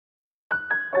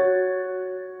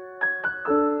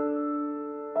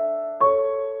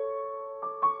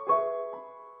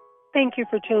Thank you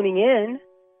for tuning in.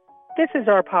 This is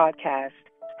our podcast,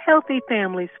 Healthy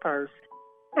Families First,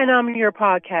 and I'm your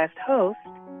podcast host,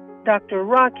 Dr.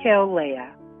 Raquel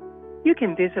Leah. You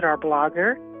can visit our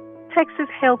blogger,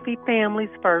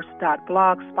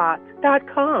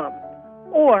 TexasHealthyFamiliesFirst.blogspot.com,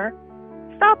 or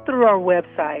stop through our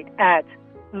website at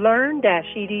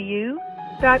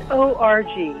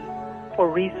learn-edu.org for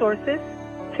resources,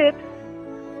 tips,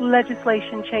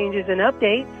 legislation changes and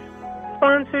updates,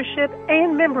 sponsorship,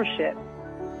 and membership.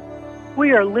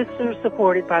 We are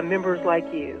listener-supported by members like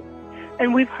you,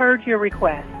 and we've heard your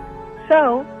requests.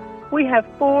 So, we have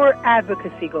 4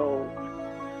 advocacy goals: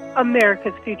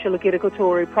 America's future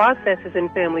litigatory processes in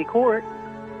family court,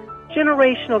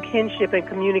 generational kinship and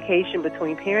communication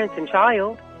between parents and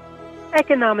child,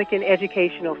 economic and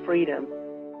educational freedom,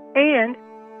 and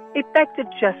effective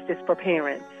justice for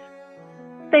parents.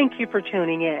 Thank you for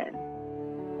tuning in.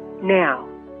 Now,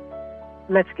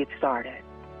 let's get started.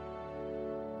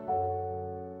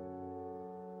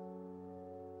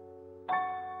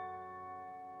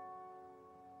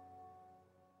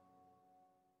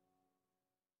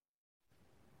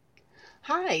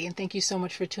 Hi, and thank you so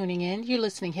much for tuning in. You're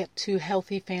listening to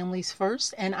Healthy Families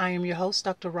First, and I am your host,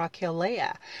 Dr. Raquel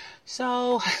Leah.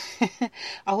 So,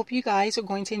 I hope you guys are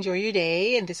going to enjoy your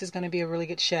day, and this is going to be a really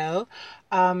good show.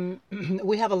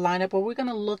 We have a lineup where we're going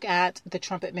to look at the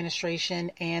Trump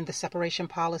administration and the separation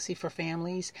policy for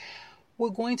families.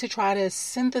 We're going to try to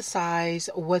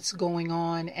synthesize what's going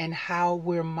on and how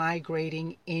we're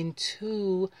migrating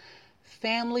into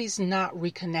families not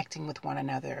reconnecting with one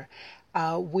another.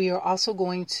 We are also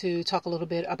going to talk a little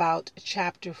bit about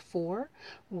Chapter 4,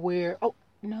 where, are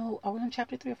we on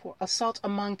Chapter 3 or 4? Assault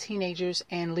among teenagers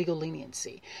and legal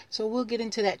leniency. So we'll get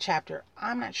into that chapter.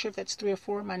 I'm not sure if that's 3 or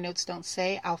 4. My notes don't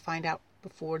say. I'll find out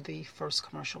before the first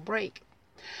commercial break.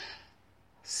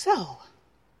 So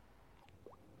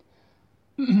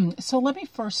let me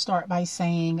first start by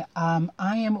saying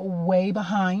I am way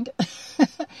behind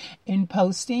in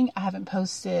posting. I haven't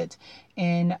posted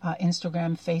in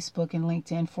Instagram, Facebook, and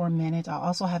LinkedIn for a minute. I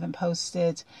also haven't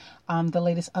posted the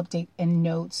latest update and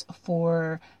notes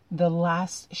for the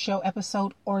last show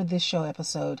episode or this show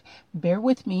episode. Bear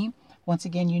with me. Once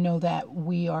again, you know that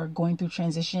we are going through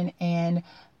transition, and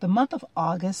the month of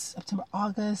September,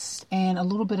 August, and a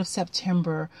little bit of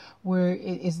September, where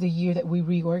it is the year that we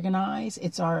reorganize.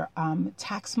 It's our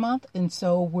tax month, and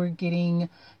so we're getting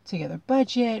together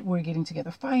budget, we're getting together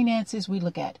finances, we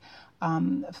look at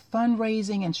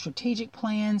fundraising and strategic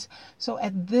plans. So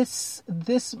at this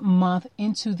month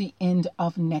into the end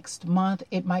of next month,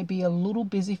 it might be a little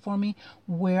busy for me,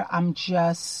 where I'm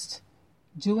just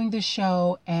doing the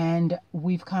show and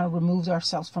we've kind of removed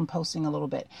ourselves from posting a little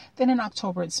bit. Then in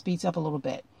October, it speeds up a little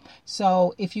bit.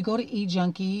 So if you go to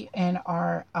eJunkie and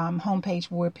our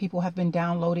homepage where people have been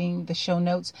downloading the show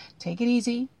notes, take it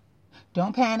easy.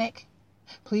 Don't panic.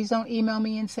 Please don't email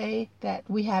me and say that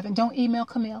we haven't. Don't email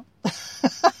Camille.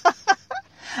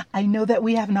 I know that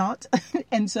we have not.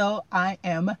 And so I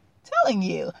am telling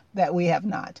you that we have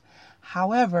not.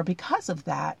 However, because of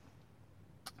that,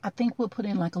 I think we'll put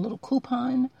in like a little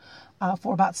coupon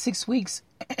for about 6 weeks,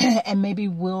 and maybe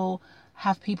we'll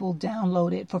have people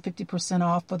download it for 50%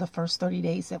 off for the first 30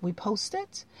 days that we post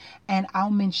it. And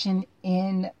I'll mention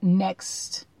in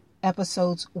next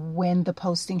episodes when the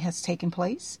posting has taken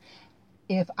place.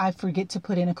 If I forget to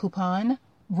put in a coupon,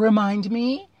 remind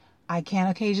me. I can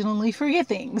occasionally forget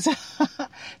things.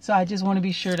 So I just want to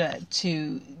be sure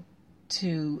to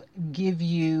give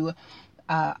you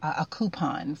a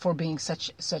coupon for being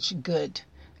such good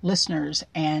listeners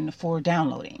and for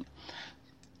downloading.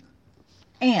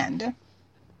 And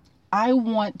I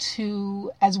want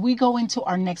to, as we go into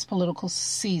our next political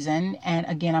season, and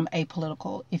again, I'm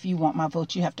apolitical. If you want my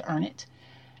vote, you have to earn it.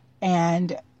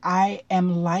 And I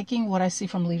am liking what I see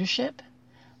from leadership.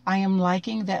 I am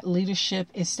liking that leadership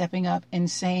is stepping up and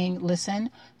saying, listen,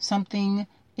 something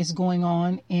is going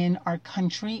on in our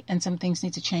country and some things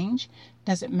need to change.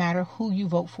 Doesn't matter who you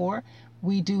vote for.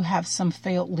 We do have some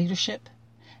failed leadership,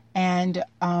 and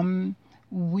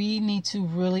we need to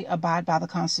really abide by the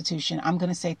Constitution. I'm going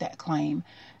to state that claim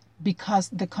because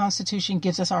the Constitution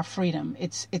gives us our freedom.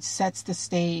 It sets the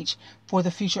stage for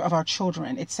the future of our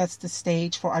children. It sets the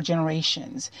stage for our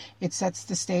generations. It sets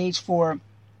the stage for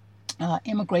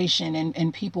immigration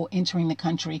and people entering the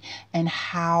country, and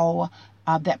how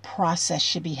that process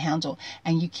should be handled.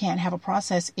 And you can't have a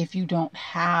process if you don't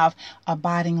have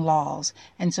abiding laws.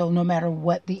 And so no matter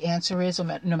what the answer is,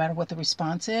 or no matter what the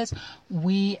response is,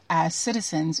 we as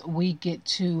citizens, we get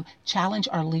to challenge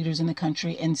our leaders in the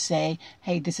country and say,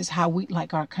 hey, this is how we'd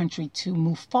like our country to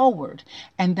move forward.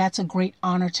 And that's a great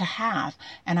honor to have.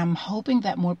 And I'm hoping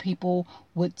that more people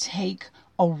would take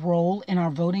a role in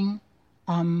our voting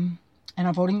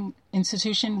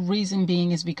institution. Reason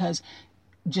being is because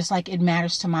just like it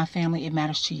matters to my family, it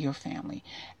matters to your family.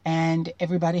 And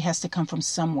everybody has to come from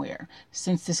somewhere.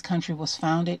 Since this country was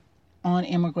founded on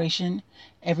immigration,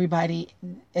 everybody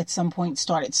at some point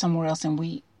started somewhere else, and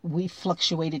we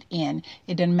fluctuated in.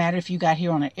 It doesn't matter if you got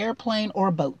here on an airplane or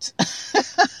a boat.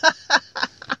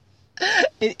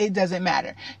 It doesn't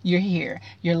matter. You're here.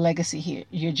 Your legacy here.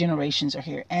 Your generations are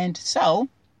here. And so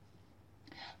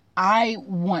I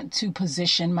want to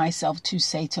position myself to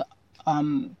say to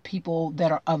people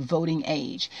that are of voting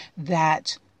age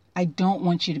that I don't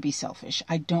want you to be selfish.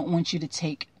 I don't want you to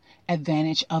take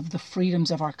advantage of the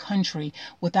freedoms of our country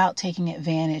without taking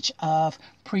advantage of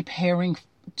preparing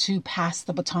to pass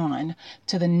the baton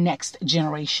to the next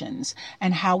generations.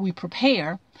 And how we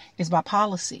prepare is by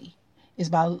policy, is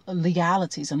by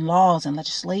legalities and laws and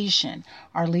legislation.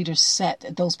 Our leaders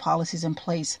set those policies in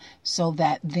place so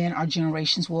that then our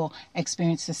generations will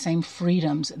experience the same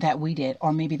freedoms that we did,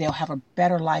 or maybe they'll have a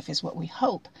better life is what we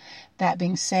hope. That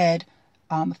being said,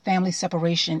 family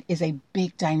separation is a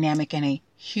big dynamic and a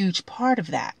huge part of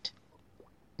that.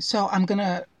 So I'm going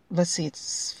to, let's see,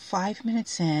 it's 5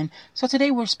 minutes in. So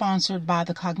today we're sponsored by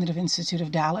the Cognitive Institute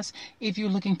of Dallas. If you're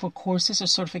looking for courses or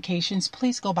certifications,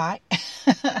 please go by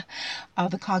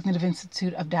the Cognitive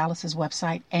Institute of Dallas's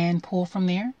website and pull from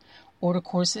there. Order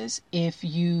courses. If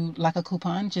you like a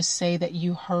coupon, just say that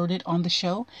you heard it on the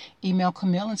show. Email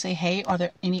Camille and say, hey, are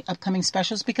there any upcoming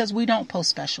specials? Because we don't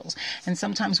post specials. And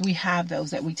sometimes we have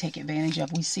those that we take advantage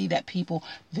of. We see that people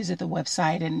visit the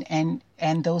website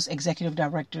and those executive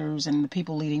directors and the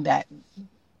people leading that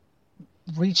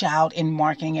reach out in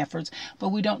marketing efforts, but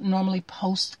we don't normally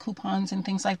post coupons and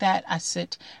things like that. I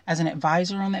sit as an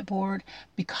advisor on that board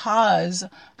because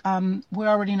we're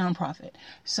already a nonprofit.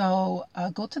 So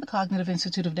go to the Cognitive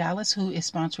Institute of Dallas, who is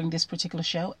sponsoring this particular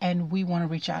show, and we want to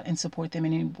reach out and support them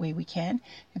in any way we can.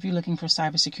 If you're looking for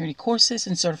cybersecurity courses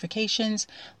and certifications,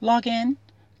 log in.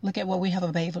 Look at what we have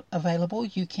available.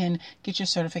 You can get your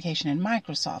certification in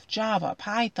Microsoft, Java,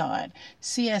 Python,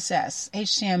 CSS,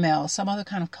 HTML, some other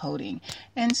kind of coding.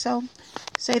 And so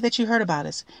say that you heard about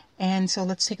us. And so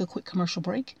let's take a quick commercial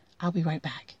break. I'll be right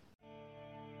back.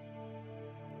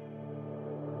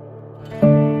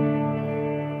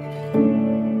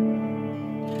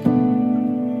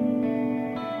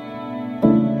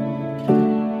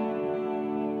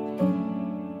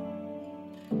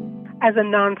 As a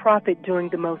nonprofit doing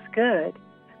the most good,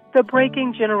 the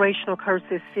Breaking Generational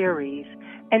Curses series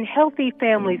and Healthy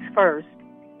Families First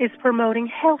is promoting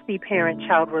healthy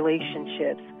parent-child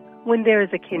relationships when there is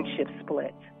a kinship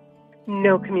split.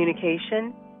 No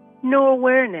communication, no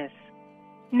awareness,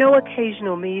 no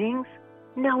occasional meetings,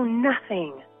 no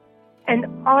nothing. And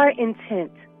our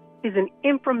intent is an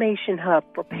information hub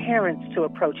for parents to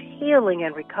approach healing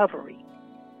and recovery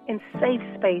in safe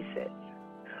spaces.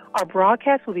 Our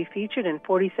broadcast will be featured in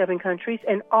 47 countries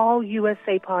and all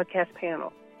USA podcast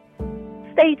panels.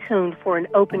 Stay tuned for an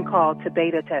open call to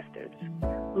beta testers,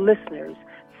 listeners,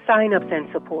 sign-ups, and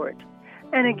support.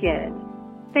 And again,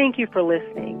 thank you for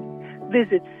listening.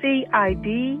 Visit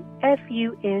CIDFUND.org.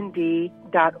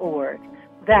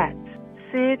 That's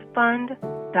sidfund.org.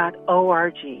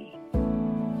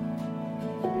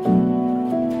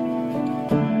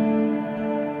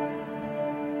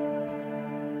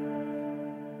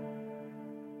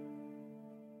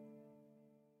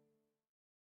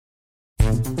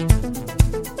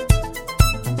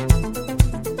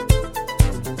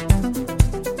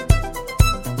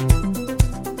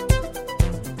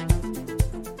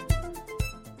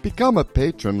 Become a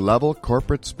patron-level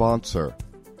corporate sponsor.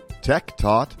 Tech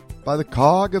taught by the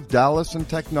COG of Dallas and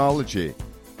Technology,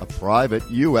 a private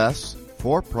U.S.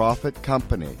 for-profit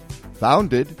company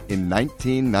founded in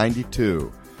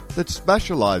 1992 that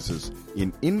specializes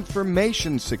in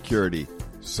information security,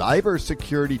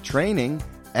 cybersecurity training,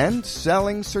 and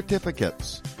selling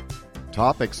certificates.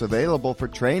 Topics available for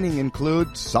training include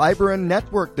cyber and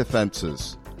network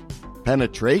defenses,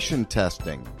 penetration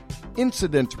testing,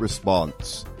 incident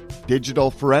response, digital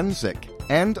forensic,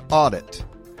 and audit.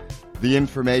 The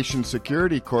information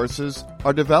security courses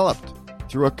are developed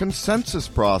through a consensus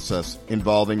process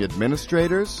involving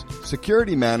administrators,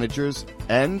 security managers,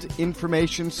 and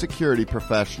information security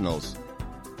professionals.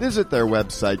 Visit their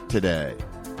website today.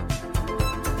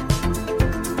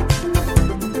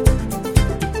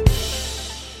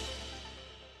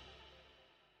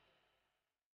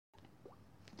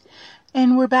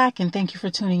 And we're back, and thank you for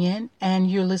tuning in. And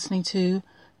you're listening to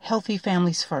Healthy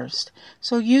Families First.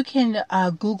 So you can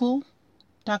Google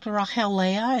Dr. Rachel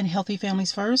Leah and Healthy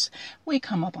Families First. We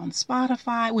come up on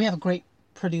Spotify. We have great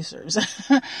producers.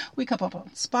 We come up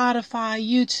on Spotify,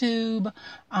 YouTube,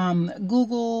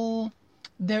 Google.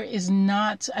 There is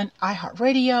not an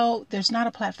iHeartRadio. There's not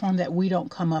a platform that we don't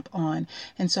come up on.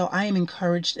 And so I am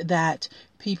encouraged that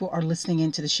people are listening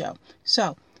into the show.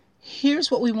 So here's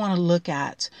what we want to look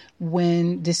at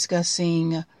when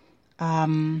discussing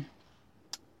the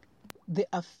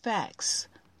effects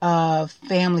of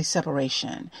family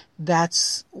separation.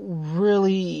 That's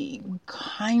really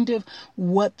kind of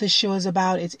what the show is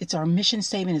about. It's our mission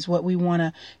statement. It's what we want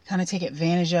to kind of take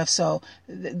advantage of. So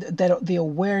the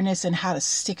awareness and how to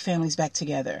stick families back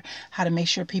together, how to make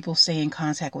sure people stay in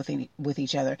contact with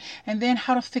each other, and then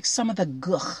how to fix some of the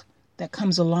gugh that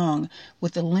comes along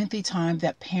with the lengthy time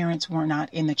that parents were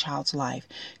not in the child's life.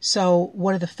 So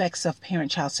what are the effects of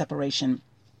parent-child separation?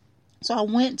 So I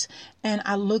went and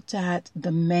I looked at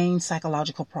the main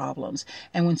psychological problems.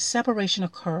 And when separation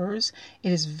occurs,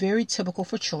 it is very typical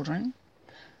for children.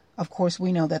 Of course,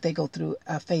 we know that they go through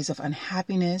a phase of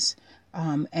unhappiness,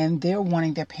 and they're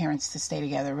wanting their parents to stay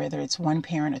together, whether it's one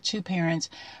parent or two parents,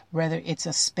 whether it's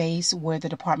a space where the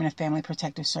Department of Family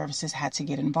Protective Services had to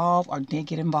get involved or did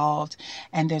get involved,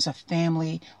 and there's a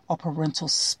family or parental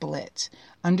split.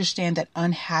 Understand that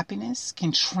unhappiness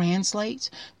can translate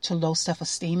to low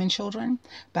self-esteem in children,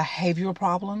 behavioral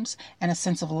problems, and a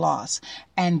sense of loss.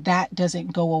 And that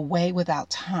doesn't go away without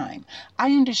time.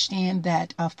 I understand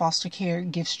that foster care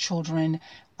gives children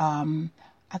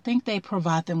I think they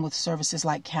provide them with services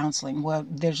like counseling. Well,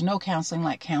 there's no counseling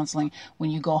like counseling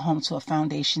when you go home to a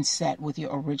foundation set with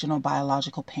your original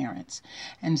biological parents.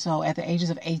 And so at the ages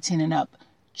of 18 and up,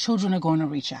 children are going to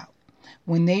reach out.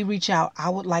 When they reach out, I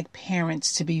would like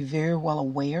parents to be very well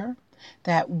aware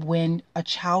that when a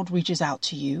child reaches out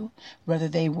to you, whether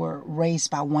they were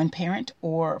raised by one parent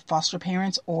or foster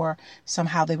parents or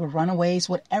somehow they were runaways,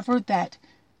 whatever that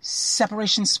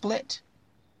separation split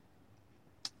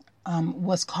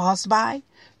was caused by,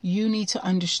 you need to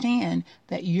understand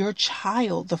that your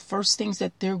child, the first things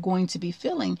that they're going to be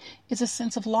feeling is a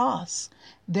sense of loss.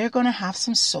 They're going to have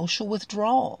some social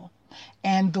withdrawal.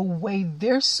 And the way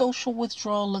their social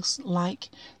withdrawal looks like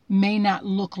may not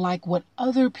look like what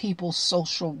other people's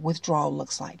social withdrawal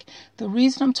looks like. The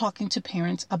reason I'm talking to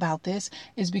parents about this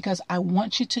is because I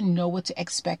want you to know what to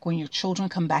expect when your children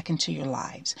come back into your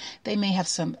lives. They may have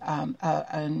some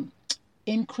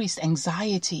increased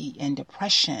anxiety and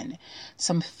depression,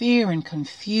 some fear and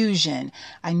confusion.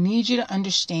 I need you to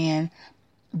understand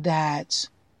that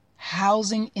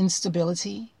housing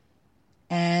instability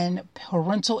and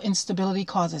parental instability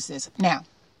causes this. Now,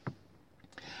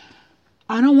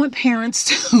 I don't want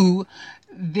parents to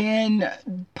then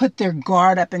put their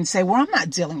guard up and say, well, I'm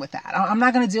not dealing with that. I'm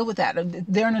not going to deal with that.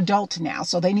 They're an adult now,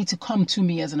 so they need to come to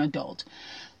me as an adult.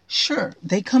 Sure,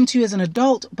 they come to you as an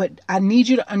adult, but I need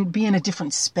you to be in a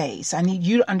different space. I need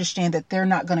you to understand that they're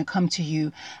not going to come to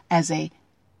you as a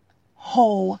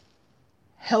whole,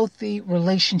 healthy,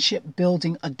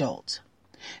 relationship-building adult.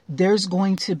 There's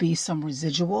going to be some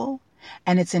residual,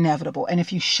 and it's inevitable. And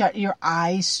if you shut your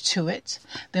eyes to it,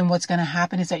 then what's going to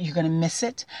happen is that you're going to miss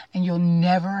it, and you'll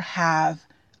never have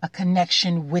a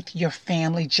connection with your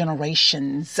family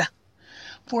generations.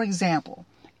 For example,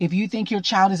 if you think your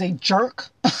child is a jerk,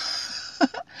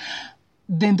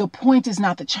 then the point is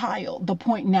not the child. The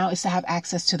point now is to have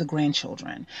access to the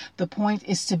grandchildren. The point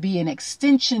is to be an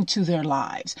extension to their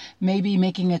lives. Maybe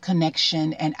making a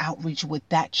connection and outreach with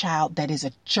that child that is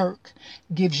a jerk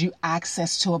gives you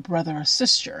access to a brother or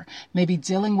sister. Maybe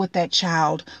dealing with that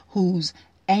child whose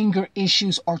anger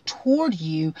issues are toward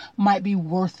you might be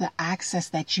worth the access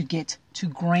that you get to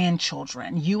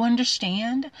grandchildren. You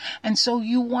understand? And so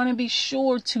you want to be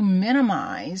sure to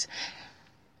minimize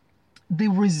the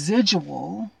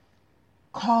residual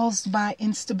caused by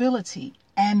instability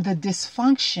and the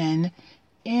dysfunction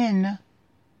in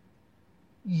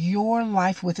your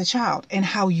life with a child. And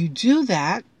how you do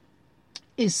that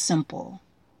is simple.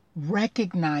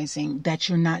 Recognizing that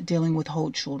you're not dealing with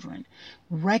whole children,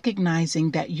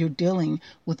 recognizing that you're dealing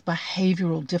with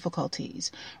behavioral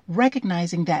difficulties,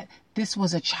 recognizing that this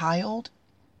was a child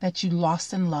that you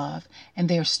lost in love and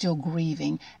they are still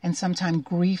grieving, and sometimes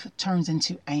grief turns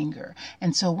into anger.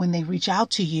 And so when they reach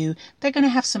out to you, they're going to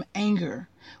have some anger.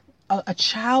 A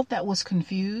child that was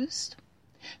confused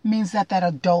means that that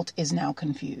adult is now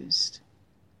confused.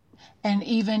 And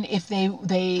even if they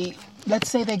let's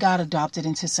say they got adopted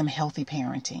into some healthy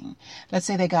parenting. Let's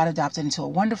say they got adopted into a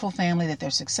wonderful family, that they're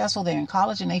successful, they're in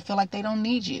college, and they feel like they don't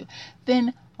need you.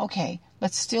 Then, Okay,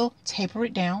 let's still taper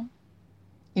it down.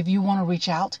 If you want to reach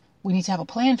out, we need to have a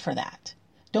plan for that.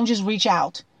 Don't just reach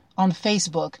out on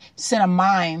Facebook, send a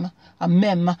meme,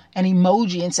 an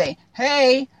emoji and say,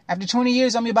 hey, after 20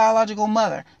 years, I'm your biological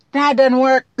mother. That doesn't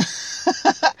work.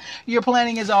 Your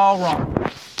planning is all wrong.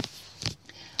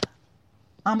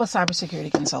 I'm a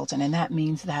cybersecurity consultant, and that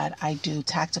means that I do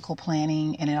tactical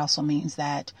planning, and it also means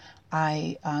that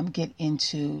I get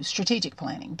into strategic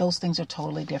planning. Those things are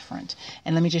totally different.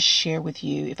 And let me just share with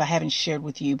you, if I haven't shared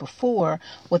with you before,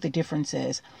 what the difference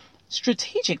is.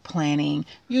 Strategic planning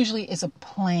usually is a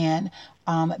plan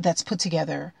that's put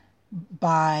together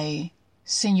by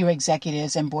senior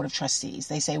executives and board of trustees.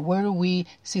 They say, where do we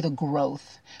see the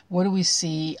growth? Where do we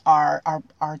see our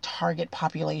target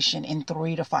population in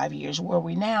 3 to 5 years? Where are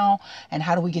we now? And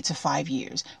how do we get to 5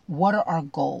 years? What are our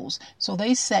goals? So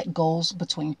they set goals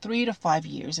between 3 to 5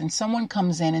 years, and someone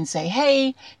comes in and say,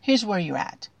 hey, here's where you're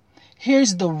at.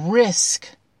 Here's the risk.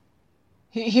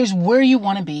 Here's where you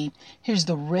want to be. Here's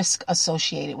the risk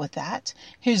associated with that.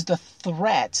 Here's the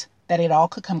threat that it all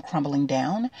could come crumbling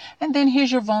down. And then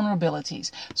here's your vulnerabilities.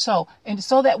 So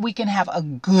that we can have a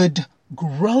good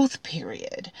growth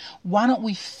period, why don't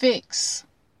we fix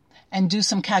and do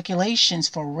some calculations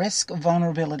for risk,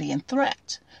 vulnerability, and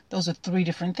threat? Those are 3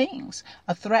 different things.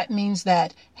 A threat means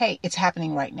that, hey, it's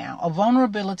happening right now. A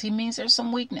vulnerability means there's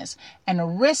some weakness. And a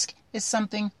risk is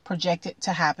something projected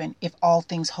to happen if all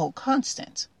things hold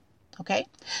constant. Okay?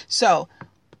 So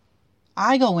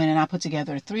I go in and I put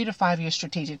together a 3 to 5 year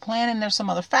strategic plan, and there's some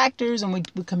other factors, and we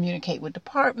communicate with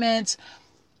departments.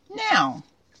 Now,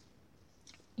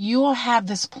 you'll have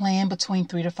this plan between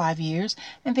 3 to 5 years,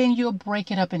 and then you'll break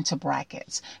it up into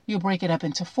brackets. You'll break it up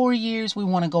into 4 years. We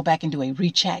want to go back and do a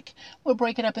recheck. We'll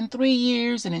break it up in 3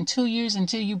 years and in 2 years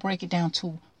until you break it down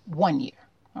to 1 year.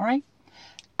 All right.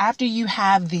 After you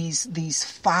have these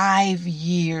 5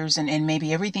 years and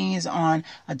maybe everything is on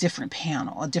a different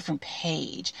panel, a different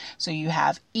page. So you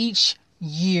have each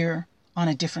year on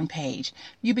a different page.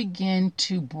 You begin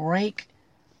to break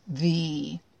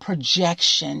the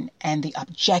projection and the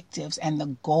objectives and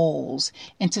the goals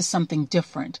into something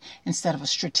different. Instead of a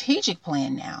strategic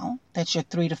plan now, that's your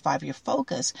 3 to 5 year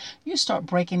focus, you start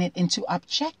breaking it into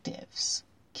objectives.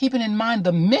 Keeping in mind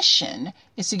the mission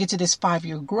is to get to this 5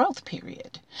 year growth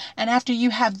period. And after you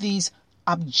have these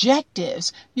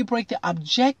objectives, you break the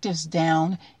objectives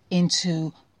down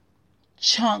into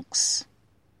chunks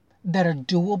that are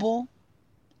doable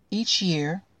each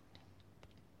year.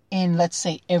 And let's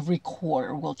say every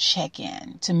quarter we'll check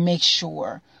in to make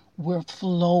sure we're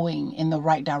flowing in the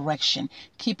right direction,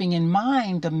 keeping in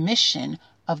mind the mission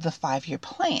of the 5 year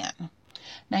plan.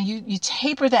 Now you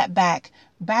taper that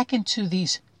back into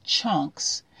these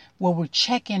chunks where we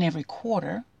check in every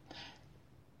quarter,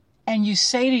 and you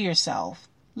say to yourself,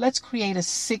 let's create a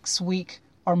 6-week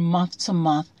or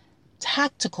month-to-month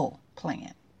tactical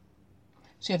plan.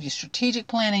 So you have your strategic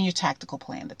plan and your tactical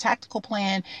plan. The tactical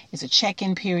plan is a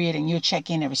check-in period, and you'll check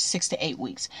in every 6 to 8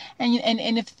 weeks.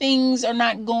 And if things are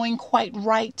not going quite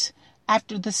right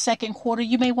after the second quarter,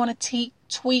 you may want to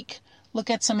tweak. Look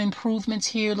at some improvements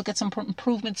here. Look at some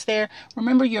improvements there.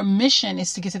 Remember, your mission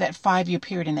is to get to that 5 year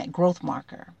period and that growth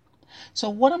marker. So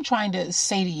what I'm trying to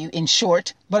say to you in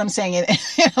short, but I'm saying it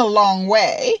in a long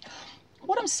way,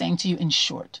 what I'm saying to you in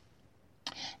short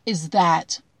is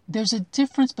that there's a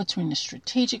difference between a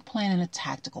strategic plan and a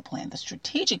tactical plan. The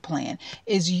strategic plan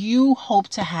is you hope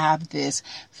to have this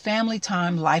family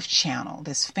time life channel,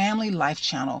 this family life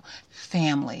channel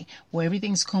family where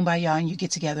everything's kumbaya and you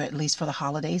get together at least for the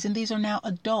holidays. And these are now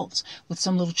adults with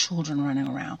some little children running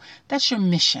around. That's your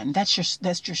mission. That's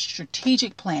your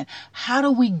strategic plan. How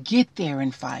do we get there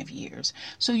in 5 years?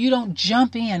 So you don't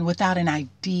jump in without an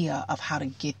idea of how to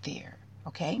get there.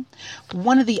 Okay.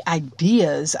 One of the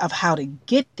ideas of how to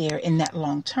get there in that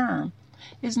long term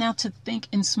is now to think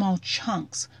in small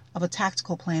chunks of a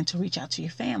tactical plan to reach out to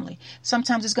your family.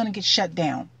 Sometimes it's going to get shut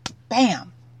down.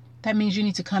 Bam. That means you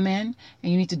need to come in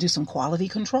and you need to do some quality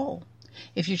control.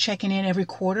 If you're checking in every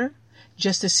quarter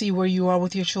just to see where you are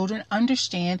with your children,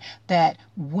 understand that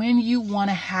when you want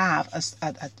to have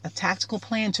a tactical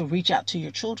plan to reach out to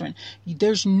your children,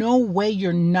 there's no way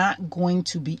you're not going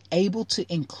to be able to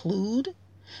include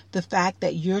the fact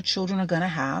that your children are going to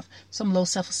have some low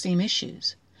self-esteem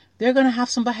issues. They're going to have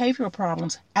some behavioral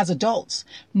problems as adults.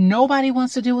 Nobody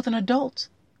wants to deal with an adult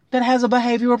that has a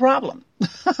behavioral problem.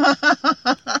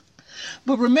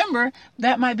 But remember,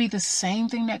 that might be the same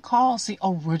thing that caused the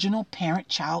original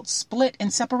parent-child split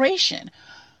and separation.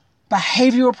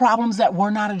 Behavioral problems that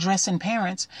were not addressed in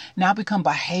parents now become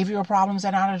behavioral problems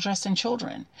that are not addressed in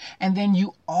children. And then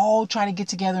you all try to get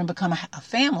together and become a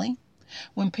family.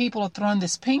 When people are throwing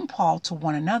this ping pong to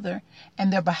one another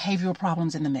and there are behavioral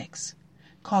problems in the mix,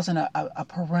 causing a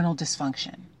parental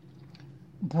dysfunction,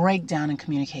 breakdown in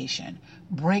communication,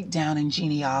 breakdown in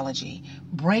genealogy,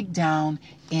 breakdown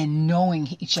in knowing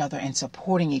each other and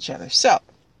supporting each other. So,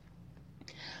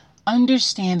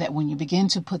 understand that when you begin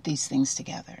to put these things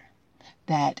together,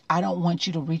 that I don't want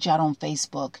you to reach out on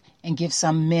Facebook and give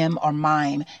some meme or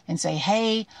mime and say,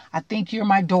 hey, I think you're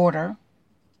my daughter.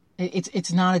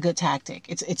 It's not a good tactic.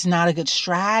 It's not a good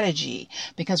strategy,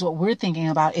 because what we're thinking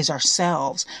about is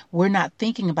ourselves. We're not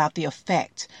thinking about the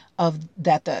effect of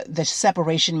that the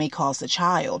separation may cause the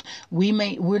child.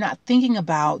 We're not thinking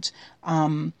about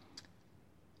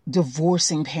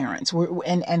divorcing parents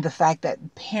and the fact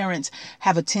that parents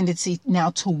have a tendency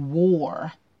now to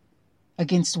war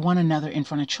against one another in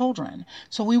front of children.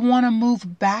 So we want to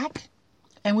move back.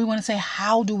 And we want to say,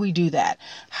 how do we do that?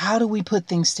 How do we put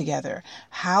things together?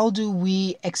 How do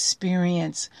we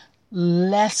experience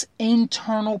less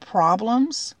internal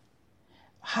problems?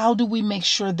 How do we make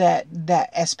sure that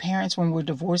as parents, when we're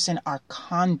divorcing, our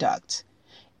conduct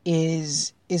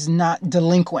is not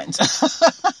delinquent?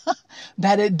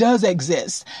 That it does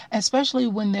exist, especially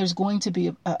when there's going to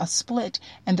be a split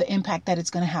and the impact that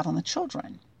it's going to have on the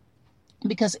children.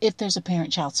 Because if there's a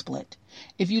parent-child split,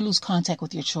 if you lose contact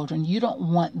with your children, you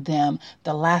don't want them,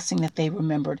 the last thing that they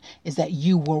remembered is that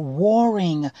you were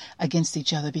warring against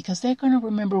each other, because they're going to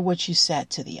remember what you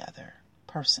said to the other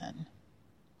person.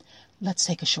 Let's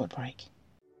take a short break.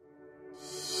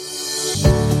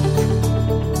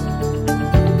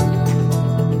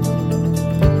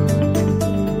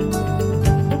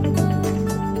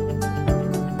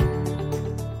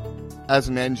 As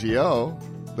an NGO,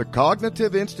 the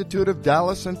Cognitive Institute of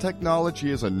Dallas and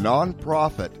Technology is a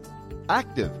non-profit,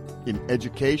 active in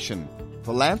education,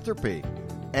 philanthropy,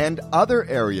 and other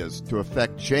areas to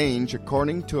effect change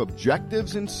according to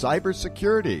objectives in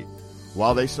cybersecurity.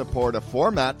 While they support a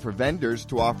format for vendors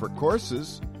to offer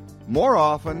courses, more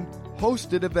often,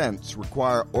 hosted events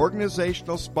require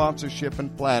organizational sponsorship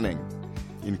and planning.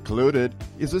 Included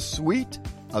is a suite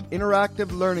of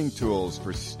interactive learning tools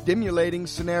for stimulating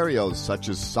scenarios such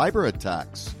as cyber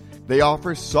attacks. They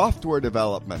offer software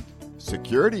development,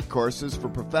 security courses for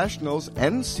professionals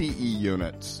and CE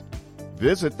units.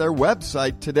 Visit their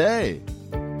website today.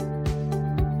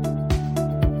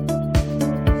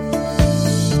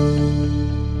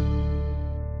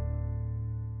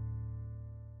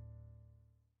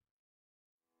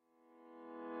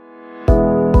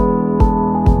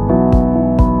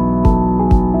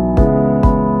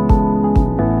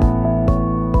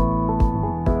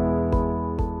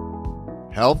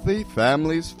 Healthy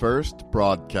Families First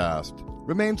broadcast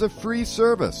remains a free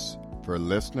service for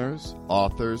listeners,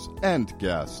 authors, and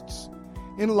guests.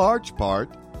 In large part,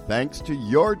 thanks to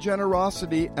your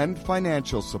generosity and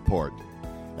financial support.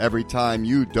 Every time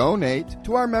you donate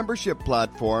to our membership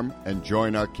platform and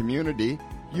join our community,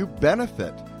 you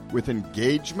benefit with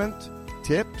engagement,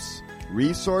 tips,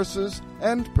 resources,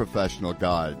 and professional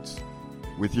guides.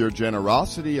 With your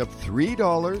generosity of $3,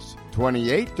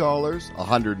 $28,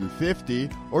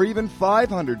 $150, or even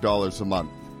 $500 a month,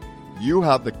 you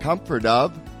have the comfort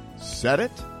of set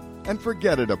it and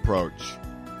forget it approach.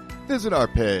 Visit our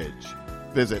page.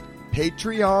 Visit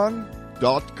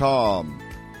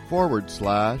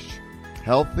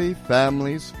patreon.com/Healthy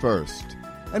Families First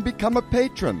and become a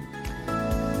patron.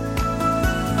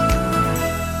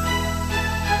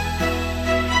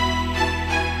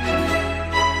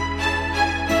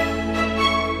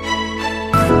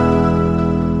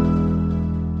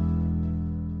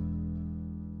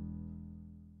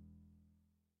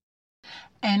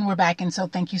 And we're back, and so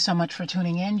thank you so much for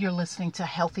tuning in. You're listening to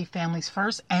Healthy Families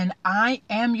First, and I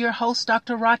am your host,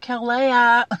 Dr. Raquel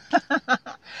Lea.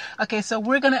 Okay, so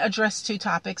we're going to address two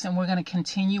topics, and we're going to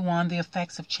continue on the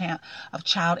effects of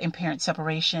child and parent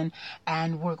separation,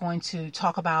 and we're going to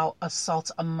talk about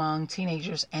assaults among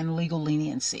teenagers and legal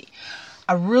leniency.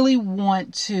 I really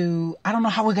want to, I don't know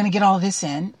how we're going to get all of this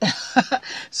in,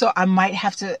 so I might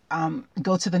have to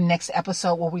go to the next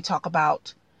episode where we talk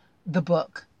about the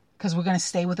book, because we're going to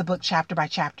stay with the book chapter by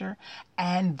chapter.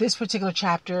 And this particular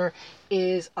chapter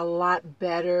is a lot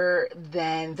better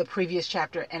than the previous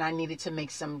chapter, and I needed to make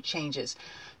some changes.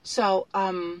 So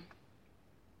I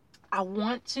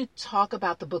want to talk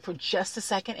about the book for just a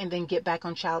second and then get back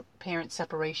on child-parent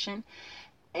separation.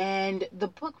 And the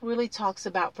book really talks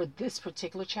about, for this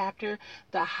particular chapter,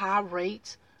 the high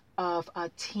rate of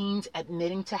teens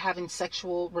admitting to having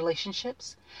sexual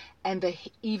relationships, and the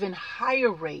even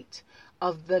higher rate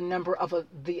of the number of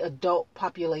the adult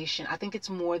population, I think it's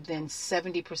more than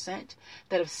 70%,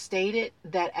 that have stated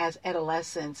that as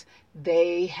adolescents,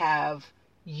 they have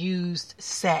used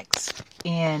sex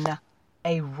in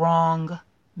a wrong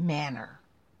manner.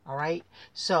 All right.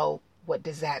 So what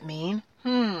does that mean?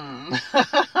 We're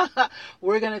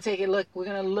going to take a look. We're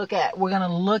going to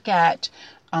look at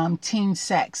teen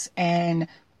sex. And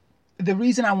the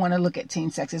reason I want to look at teen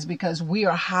sex is because we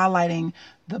are highlighting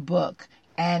the book,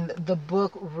 and the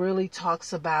book really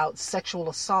talks about sexual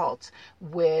assault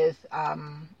with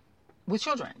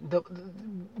children.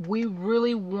 We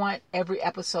really want every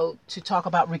episode to talk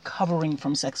about recovering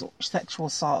from sexual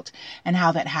assault and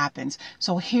how that happens.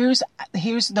 So here's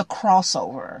the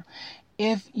crossover.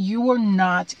 If you are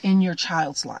not in your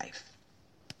child's life,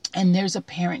 and there's a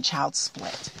parent-child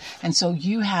split, and so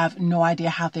you have no idea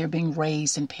how they're being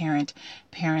raised and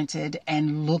parented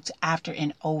and looked after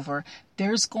and over,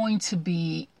 there's going to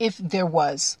be, if there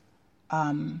was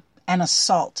an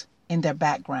assault in their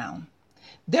background,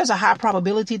 there's a high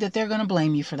probability that they're going to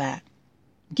blame you for that.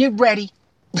 Get ready.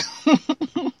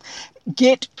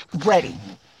 Get ready.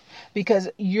 Because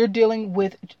you're dealing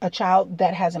with a child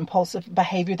that has impulsive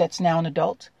behavior, that's now an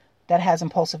adult, that has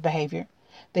impulsive behavior.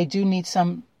 They do need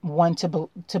someone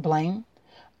to blame.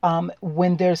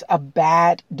 When there's a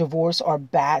bad divorce or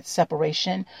bad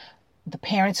separation, the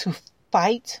parents who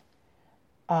fight,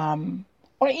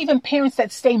 or even parents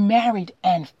that stay married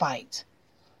and fight,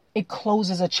 it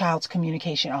closes a child's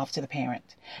communication off to the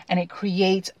parent, and it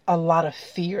creates a lot of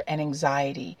fear and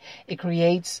anxiety. It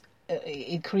creates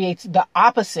the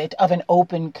opposite of an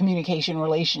open communication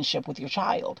relationship with your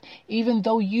child, even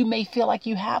though you may feel like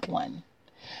you have one.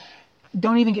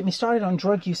 Don't even get me started on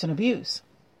drug use and abuse.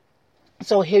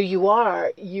 So here you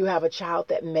are, you have a child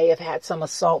that may have had some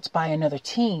assaults by another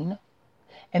teen,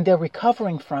 and they're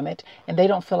recovering from it, and they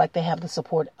don't feel like they have the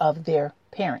support of their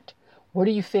parent. Where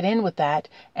do you fit in with that?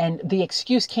 And the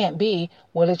excuse can't be,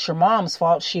 well, it's your mom's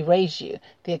fault, she raised you.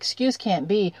 The excuse can't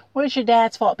be, well, it's your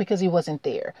dad's fault because he wasn't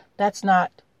there. That's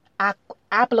not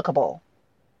applicable.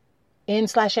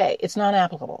 N/A. It's not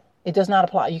applicable. It does not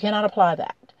apply. You cannot apply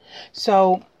that.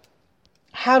 So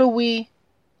how do we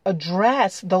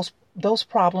address those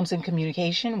problems in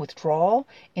communication, withdrawal,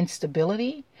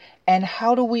 instability? And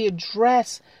how do we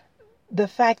address the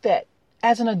fact that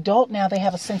as an adult now, they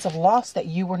have a sense of loss that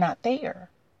you were not there?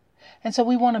 And so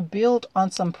we want to build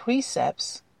on some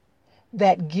precepts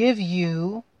that give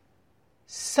you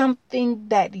something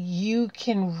that you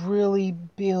can really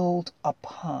build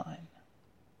upon.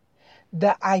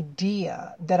 The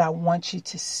idea that I want you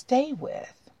to stay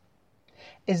with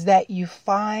is that you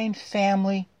find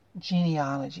family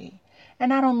genealogy.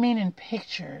 And I don't mean in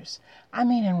pictures. I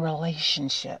mean in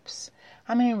relationships.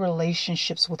 I mean in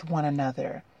relationships with one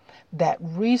another. That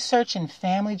research in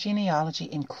family genealogy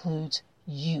includes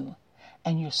you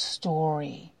and your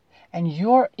story and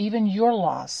even your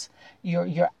loss,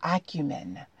 your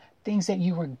acumen, things that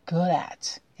you were good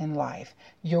at in life,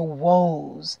 your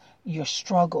woes, your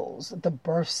struggles, the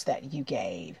births that you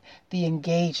gave, the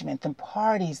engagement, the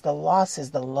parties, the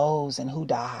losses, the lows, and who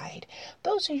died.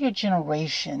 Those are your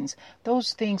generations.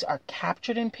 Those things are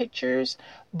captured in pictures,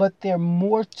 but they're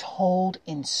more told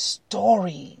in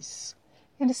stories.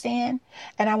 Understand?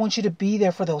 And I want you to be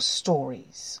there for those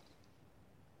stories.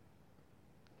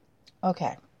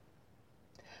 Okay.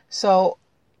 So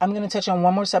I'm going to touch on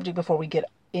one more subject before we get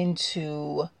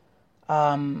into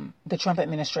the Trump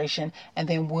administration, and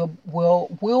then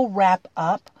we'll wrap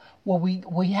up. Well,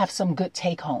 we have some good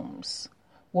take homes.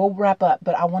 We'll wrap up,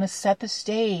 but I want to set the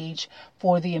stage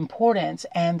for the importance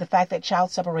and the fact that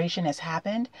child separation has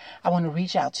happened. I want to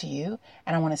reach out to you,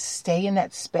 and I want to stay in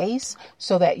that space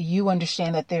so that you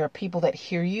understand that there are people that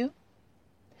hear you.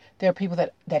 There are people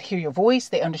that hear your voice.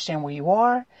 They understand where you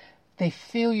are. They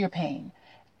feel your pain.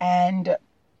 And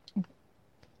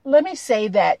let me say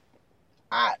that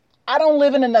I don't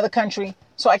live in another country,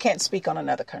 so I can't speak on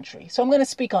another country. So I'm going to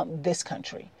speak on this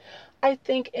country. I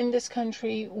think in this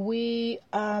country, we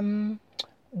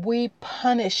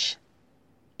punish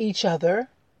each other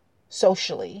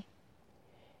socially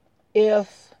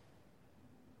if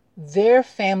their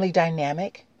family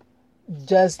dynamic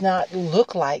does not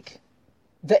look like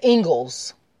the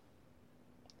Ingalls.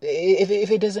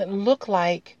 If it doesn't look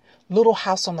like Little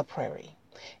House on the Prairie,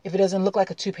 if it doesn't look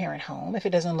like a 2-parent home, if it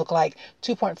doesn't look like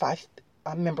 2.5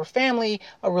 member family,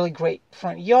 a really great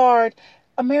front yard,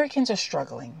 Americans are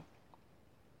struggling.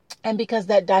 And because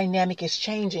that dynamic is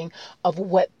changing of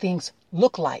what things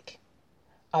look like,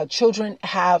 children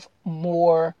have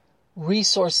more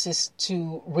resources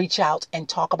to reach out and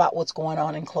talk about what's going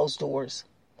on in closed doors.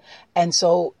 And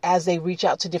so as they reach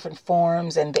out to different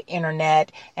forums and the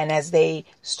internet, and as they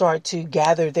start to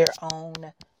gather their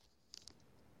own,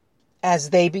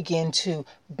 as they begin to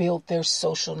build their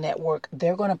social network,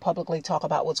 they're going to publicly talk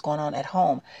about what's going on at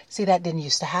home. See, that didn't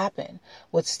used to happen.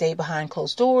 What stay behind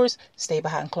closed doors, stay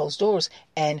behind closed doors.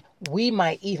 And we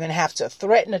might even have to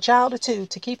threaten a child or two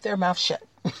to keep their mouth shut.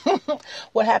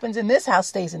 What happens in this house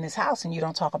stays in this house, and you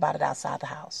don't talk about it outside the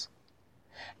house.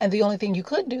 And the only thing you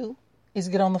could do is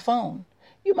get on the phone.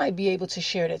 You might be able to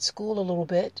share it at school a little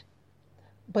bit,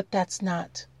 but that's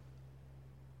not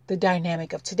the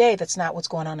dynamic of today. That's not what's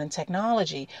going on in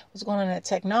technology. What's going on in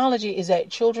technology is that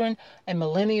children and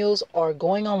millennials are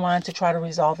going online to try to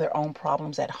resolve their own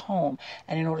problems at home.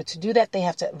 And in order to do that, they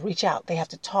have to reach out. They have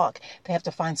to talk. They have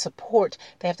to find support.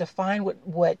 They have to find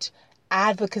what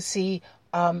advocacy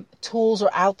tools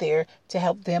are out there to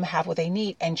help them have what they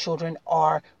need. And children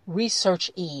are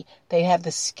research-y. They have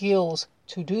the skills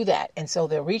to do that. And so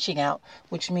they're reaching out,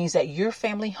 which means that your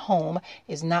family home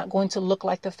is not going to look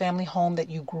like the family home that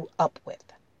you grew up with.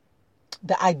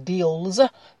 The ideals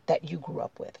that you grew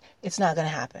up with. It's not going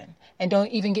to happen. And don't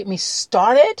even get me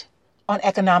started on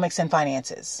economics and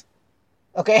finances.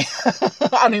 Okay? I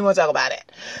don't even want to talk about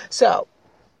it. So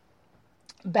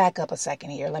back up a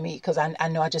second here. Because I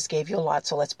know I just gave you a lot.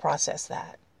 So let's process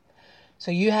that. So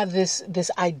you have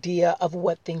this idea of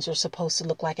what things are supposed to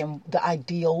look like, and the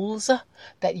ideals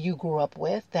that you grew up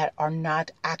with that are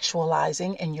not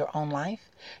actualizing in your own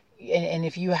life. And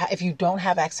if you don't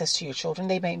have access to your children,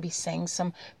 they may be saying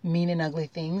some mean and ugly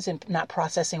things and not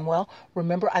processing well.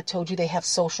 Remember, I told you they have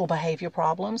social behavior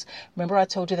problems. Remember, I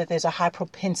told you that there's a high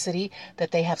propensity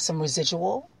that they have some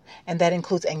residual. And that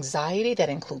includes anxiety, that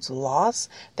includes loss.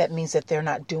 That means that they're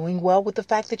not doing well with the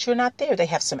fact that you're not there. They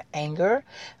have some anger.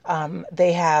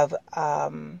 They haven't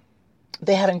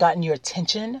gotten your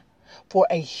attention for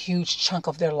a huge chunk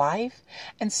of their life.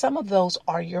 And some of those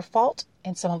are your fault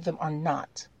and some of them are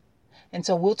not. And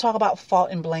so we'll talk about fault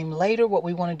and blame later. What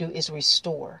we want to do is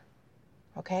restore.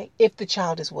 Okay? If the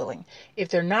child is willing. If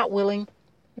they're not willing,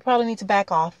 you probably need to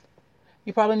back off.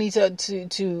 You probably need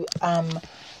to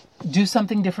do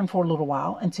something different for a little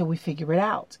while until we figure it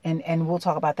out. And we'll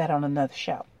talk about that on another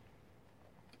show.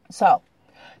 So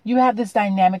you have this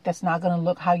dynamic that's not going to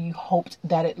look how you hoped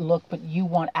that it looked, but you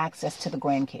want access to the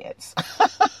grandkids.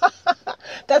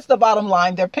 That's the bottom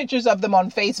line. There are pictures of them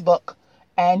on Facebook.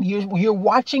 And you're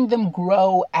watching them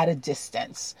grow at a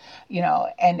distance,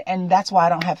 and that's why I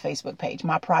don't have a Facebook page.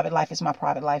 My private life is my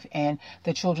private life. And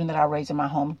the children that I raise in my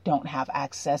home don't have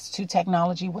access to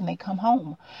technology when they come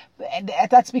home. And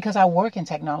that's because I work in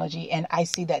technology and I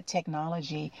see that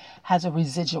technology has a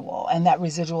residual. And that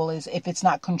residual is, if it's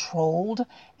not controlled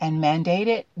and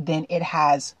mandated, then it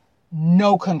has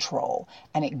no control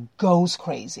and it goes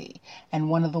crazy. And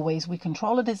one of the ways we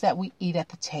control it is that we eat at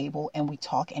the table and we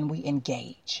talk and we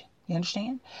engage. You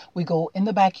understand? We go in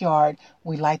the backyard,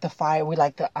 we light the fire, we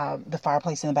light the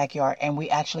fireplace in the backyard, and we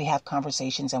actually have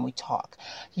conversations and we talk.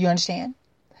 You understand?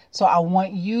 So I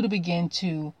want you to begin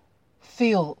to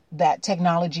feel that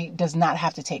technology does not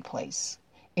have to take place.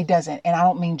 It doesn't. And I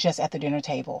don't mean just at the dinner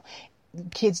table.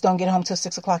 Kids don't get home till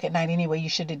 6 o'clock at night anyway. You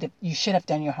should have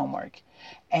done your homework.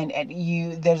 And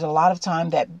there's a lot of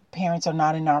time that parents are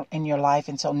not in your life.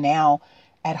 And so now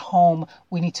at home,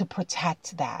 we need to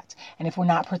protect that. And if we're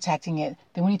not protecting it,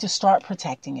 then we need to start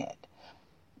protecting it.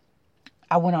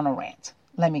 I went on a rant.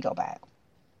 Let me go back.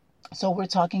 So we're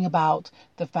talking about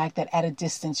the fact that at a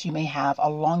distance, you may have a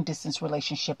long distance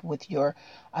relationship with your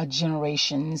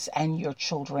generations and your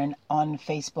children on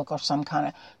Facebook or some kind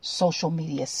of social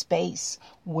media space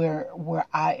where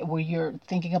you're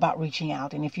thinking about reaching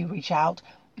out. And if you reach out,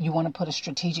 you want to put a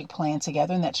strategic plan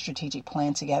together, and that strategic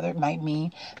plan together might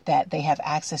mean that they have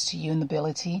access to you and the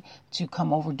ability to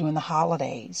come over during the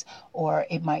holidays, or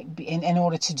it might be in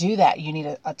order to do that, you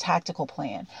need a tactical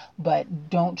plan. But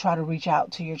don't try to reach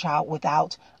out to your child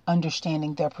without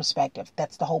understanding their perspective.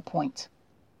 That's the whole point.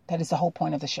 That is the whole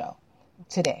point of the show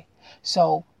today.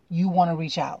 So you want to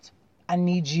reach out. I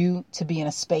need you to be in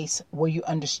a space where you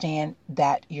understand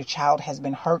that your child has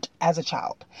been hurt as a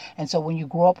child. And so when you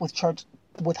grow up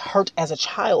with hurt as a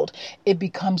child, it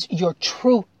becomes your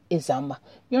truism.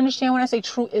 You understand when I say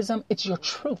truism? It's your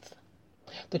truth.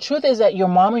 The truth is that your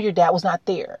mom or your dad was not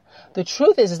there. The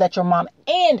truth is that your mom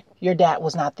and your dad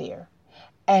was not there.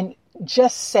 And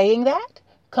just saying that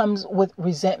comes with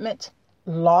resentment,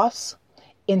 loss,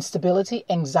 instability,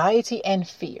 anxiety, and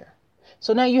fear.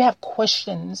 So now you have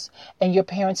questions and your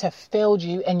parents have failed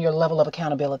you and your level of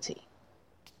accountability.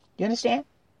 You understand?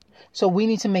 So we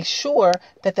need to make sure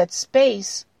that that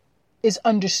space is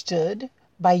understood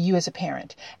by you as a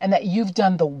parent and that you've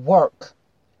done the work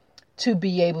to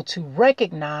be able to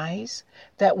recognize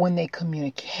that when they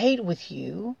communicate with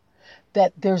you,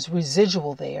 that there's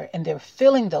residual there and they're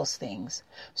feeling those things.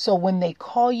 So when they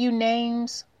call you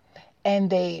names and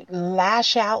they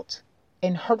lash out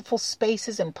in hurtful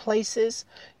spaces and places,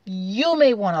 you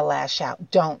may want to lash out.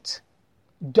 Don't.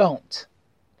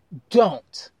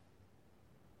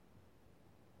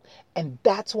 And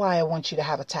that's why I want you to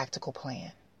have a tactical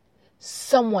plan.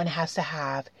 Someone has to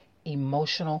have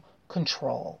emotional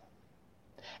control.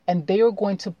 And they are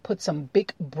going to put some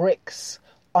big bricks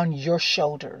on your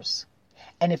shoulders.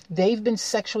 And if they've been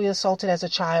sexually assaulted as a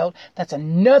child, that's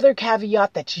another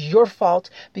caveat. That's your fault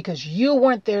because you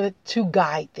weren't there to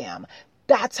guide them.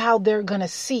 That's how they're going to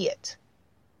see it.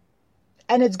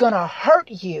 And it's going to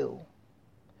hurt you.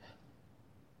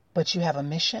 But you have a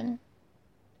mission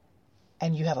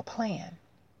and you have a plan.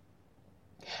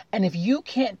 And if you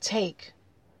can't take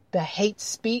the hate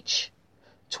speech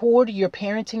toward your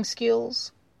parenting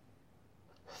skills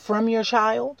from your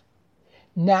child,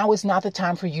 now is not the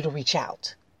time for you to reach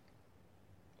out.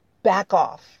 Back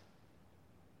off.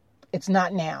 It's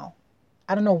not now.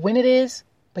 I don't know when it is,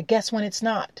 but guess when it's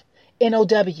not?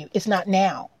 NOW, it's not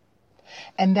now.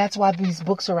 And that's why these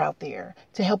books are out there,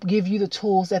 to help give you the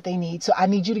tools that they need. So I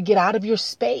need you to get out of your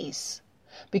space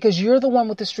because you're the one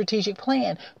with the strategic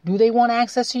plan. Do they want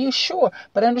access to you? Sure.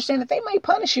 But understand that they may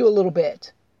punish you a little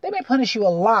bit. They may punish you a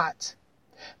lot.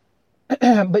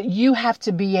 But you have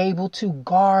to be able to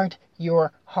guard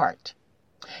your heart.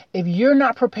 If you're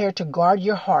not prepared to guard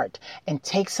your heart and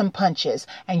take some punches,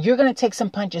 and you're going to take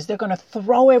some punches, they're going to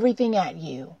throw everything at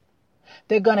you.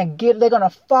 They're going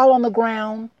to fall on the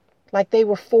ground like they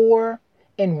were for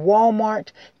in Walmart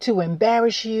to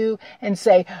embarrass you and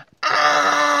say,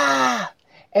 ah!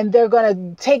 And they're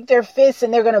going to take their fists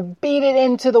and they're going to beat it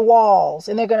into the walls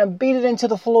and they're going to beat it into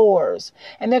the floors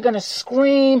and they're going to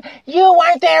scream, you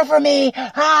weren't there for me.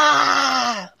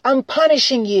 Ah, I'm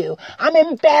punishing you. I'm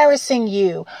embarrassing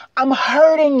you. I'm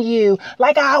hurting you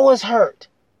like I was hurt.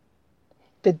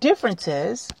 The difference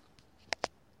is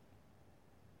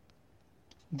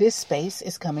this space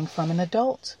is coming from an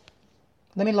adult.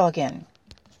 Let me log in.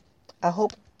 I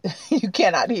hope you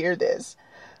cannot hear this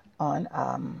on,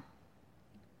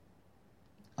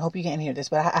 I hope you can't hear this,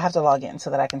 but I have to log in so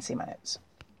that I can see my notes.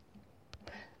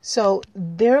 So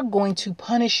they're going to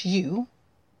punish you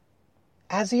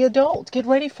as the adult. Get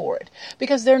ready for it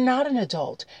because they're not an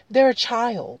adult. They're a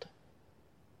child.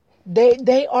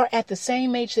 They are at the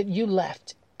same age that you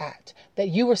left at, that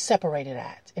you were separated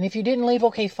at. And if you didn't leave,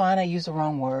 okay, fine. I used the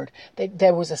wrong word.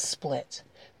 There was a split.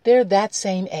 They're that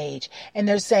same age and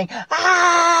they're saying,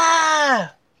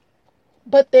 ah,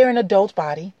 but they're an adult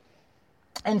body.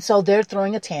 And so they're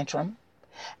throwing a tantrum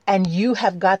and you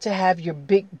have got to have your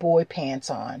big boy pants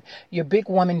on, your big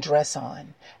woman dress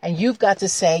on. And you've got to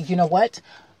say, you know what?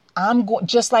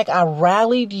 Just like I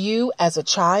rallied you as a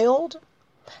child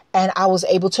and I was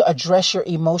able to address your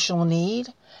emotional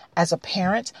need. As a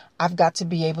parent, I've got to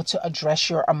be able to address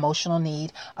your emotional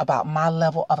need about my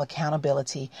level of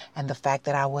accountability and the fact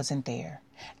that I wasn't there.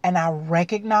 And I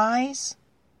recognize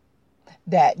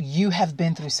that you have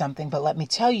been through something, but let me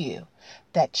tell you,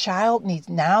 that child needs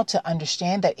now to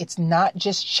understand that it's not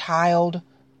just child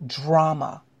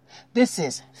drama. This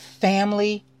is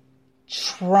family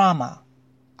trauma.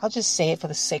 I'll just say it for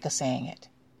the sake of saying it.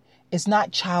 It's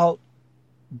not child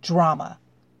drama.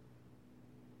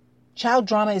 Child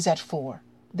drama is at 4.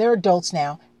 They're adults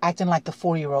now acting like the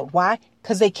 4-year-old. Why?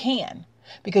 Because they can.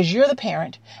 Because you're the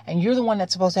parent and you're the one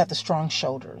that's supposed to have the strong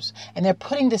shoulders. And they're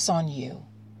putting this on you.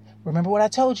 Remember what I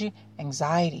told you?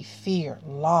 Anxiety, fear,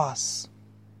 loss,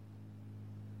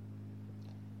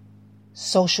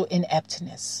 social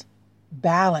ineptness,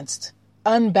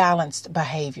 unbalanced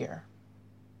behavior,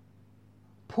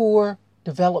 poor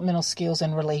developmental skills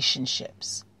and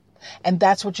relationships. And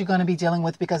that's what you're going to be dealing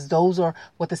with because those are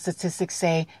what the statistics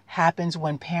say happens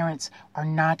when parents are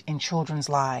not in children's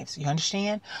lives. You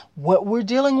understand? What we're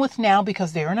dealing with now,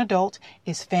 because they're an adult,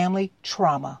 is family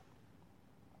trauma.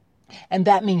 And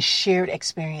that means shared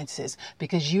experiences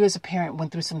because you as a parent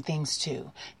went through some things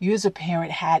too. You as a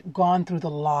parent had gone through the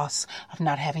loss of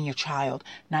not having your child,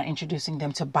 not introducing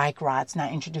them to bike rides,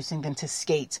 not introducing them to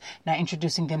skates, not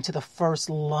introducing them to the first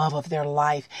love of their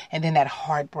life, and then that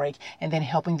heartbreak, and then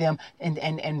helping them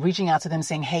and reaching out to them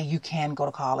saying, hey, you can go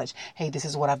to college. Hey, this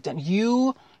is what I've done.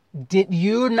 You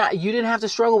didn't have to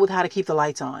struggle with how to keep the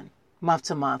lights on month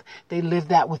to month. They lived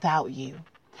that without you.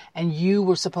 And you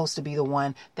were supposed to be the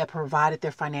one that provided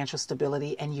their financial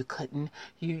stability and you couldn't.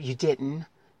 You didn't.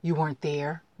 You weren't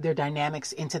there. Their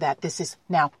dynamics into that. This is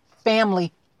now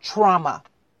family trauma.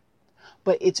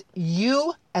 but it's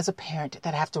you as a parent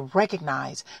that have to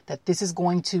recognize that this is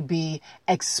going to be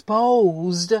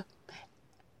exposed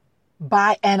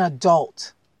by an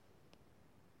adult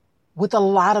with a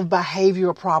lot of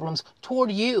behavioral problems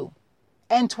toward you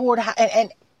and toward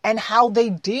and how they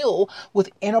deal with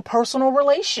interpersonal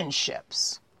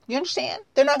relationships. You understand?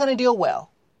 They're not going to deal well.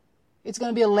 It's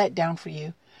going to be a letdown for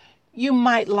you. You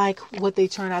might like what they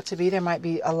turn out to be. There might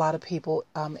be a lot of people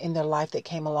in their life that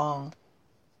came along.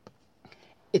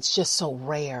 It's just so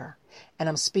rare. And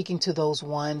I'm speaking to those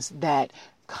ones that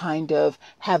kind of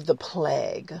have the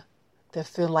plague. They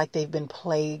feel like they've been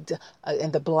plagued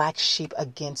and the black sheep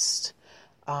against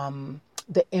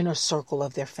the inner circle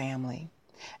of their family.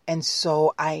 And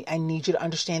so I need you to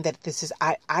understand that this is,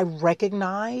 I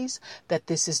recognize that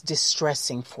this is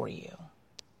distressing for you.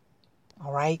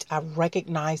 All right. I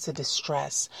recognize the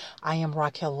distress. I am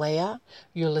Raquel Leah.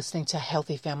 You're listening to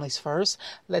Healthy Families First.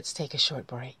 Let's take a short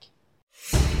break.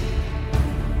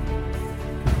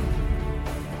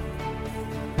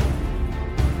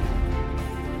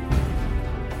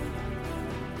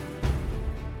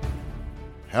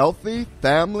 Healthy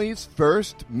Families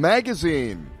First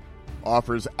magazine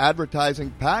offers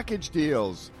advertising package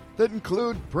deals that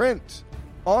include print,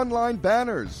 online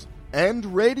banners, and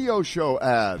radio show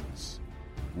ads.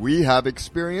 We have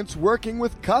experience working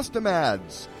with custom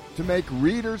ads to make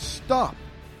readers stop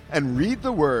and read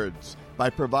the words by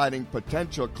providing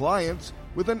potential clients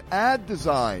with an ad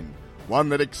design, one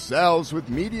that excels with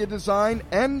media design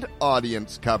and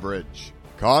audience coverage.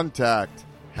 Contact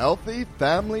Healthy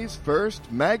Families First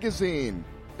magazine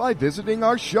by visiting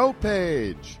our show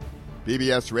page,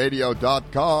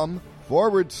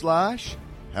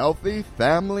 bbsradio.com/Healthy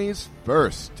Families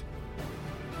First.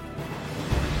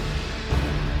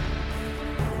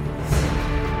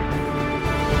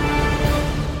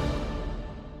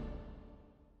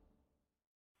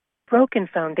 Broken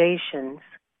Foundations,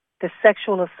 the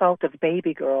sexual assault of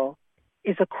baby girl,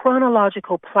 is a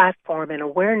chronological platform and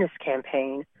awareness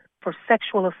campaign for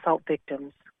sexual assault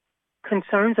victims.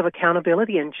 Concerns of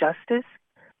accountability and justice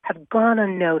have gone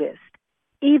unnoticed,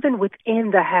 even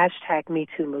within the hashtag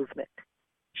 #MeToo movement.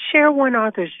 Share one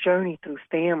author's journey through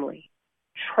family,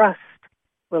 trust,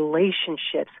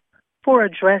 relationships for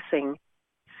addressing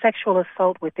sexual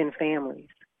assault within families.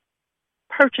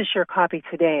 Purchase your copy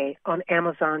today on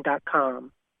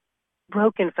Amazon.com.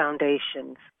 Broken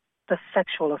Foundations, the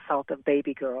sexual assault of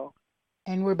baby girl.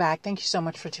 And we're back. Thank you so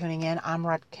much for tuning in. I'm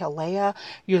Raquel Leah.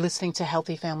 You're listening to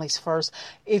Healthy Families First.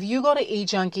 If you go to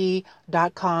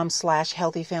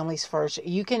ejunkie.com/Healthy Families First,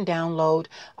 you can download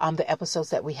the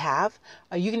episodes that we have.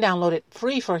 You can download it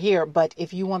free for here, but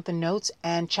if you want the notes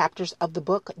and chapters of the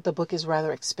book is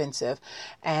rather expensive,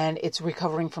 and it's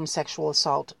Recovering from Sexual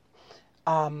Assault.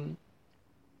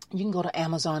 You can go to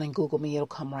Amazon and Google me. It'll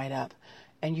come right up.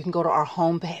 And you can go to our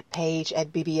home page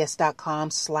at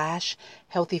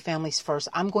bbs.com/Healthy Families First.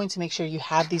 I'm going to make sure you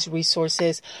have these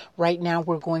resources. Right now,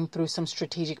 we're going through some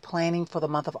strategic planning for the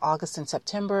month of August and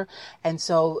September. And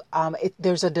so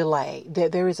there's a delay.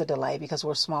 There is a delay because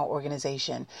we're a small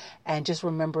organization. And just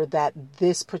remember that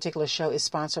this particular show is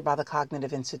sponsored by the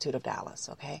Cognitive Institute of Dallas.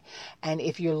 Okay. And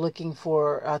if you're looking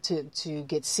for to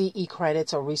get CE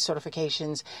credits or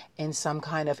recertifications in some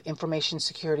kind of information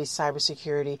security,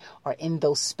 cybersecurity, or in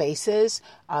those spaces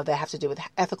that have to do with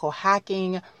ethical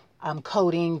hacking,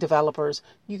 coding, developers,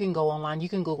 you can go online. You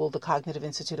can Google the Cognitive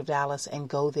Institute of Dallas and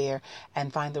go there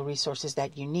and find the resources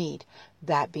that you need.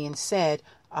 That being said,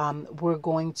 we're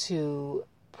going to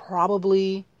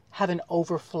probably have an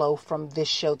overflow from this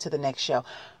show to the next show.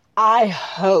 I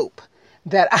hope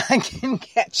that I can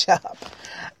catch up.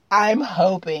 I'm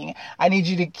hoping. I need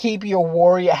you to keep your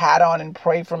warrior hat on and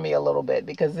pray for me a little bit,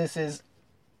 because this is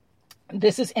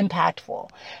impactful,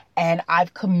 and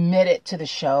I've committed to the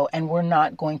show, and we're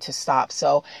not going to stop.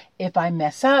 So if I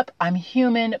mess up, I'm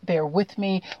human. Bear with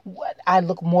me. I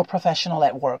look more professional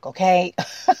at work. Okay.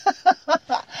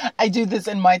 I do this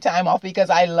in my time off because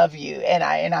I love you, and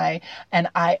I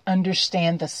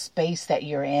understand the space that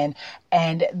you're in.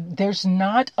 And there's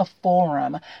not a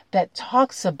forum that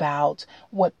talks about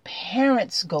what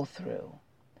parents go through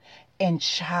in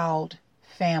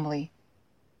child-parent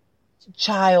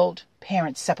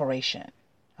separation.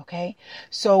 Okay,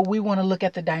 so we want to look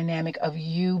at the dynamic of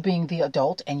you being the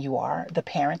adult, and you are the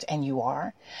parent, and you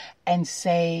are, and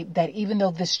say that even though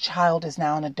this child is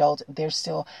now an adult, they're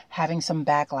still having some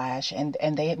backlash, and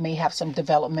they may have some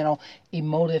developmental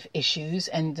emotive issues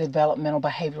and developmental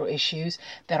behavioral issues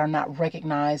that are not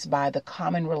recognized by the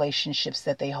common relationships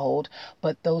that they hold.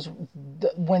 But those,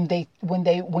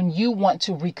 when you want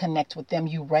to reconnect with them,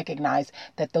 you recognize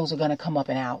that those are going to come up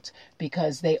and out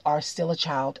because they are still a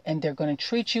child, and they're going to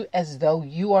treat you as though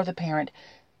you are the parent,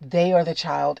 they are the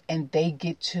child, and they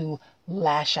get to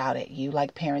lash out at you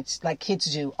like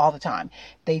kids do all the time.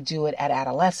 They do it at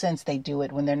adolescence. They do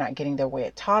it when they're not getting their way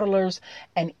at toddlers,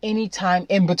 and any time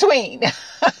in between.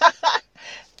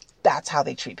 That's how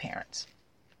they treat parents.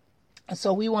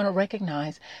 So we want to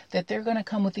recognize that they're going to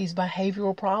come with these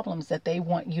behavioral problems that they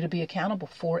want you to be accountable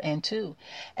for and to.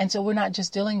 And so we're not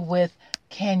just dealing with,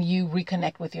 can you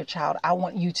reconnect with your child? I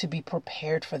want you to be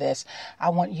prepared for this. I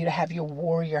want you to have your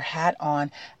warrior hat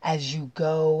on as you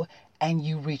go and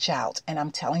you reach out. And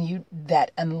I'm telling you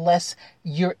that unless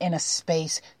you're in a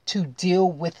space to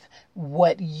deal with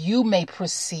what you may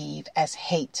perceive as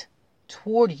hate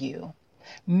toward you,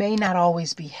 may not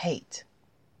always be hate.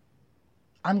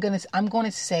 I'm going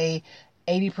to say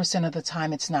 80% of the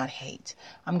time it's not hate.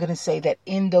 I'm going to say that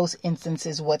in those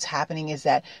instances, what's happening is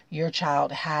that your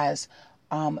child has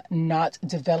not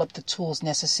developed the tools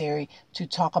necessary to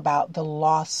talk about the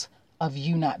loss of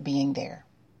you not being there.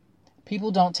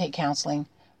 People don't take counseling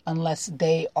unless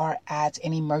they are at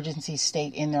an emergency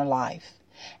state in their life.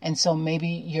 And so maybe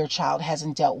your child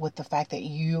hasn't dealt with the fact that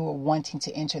you are wanting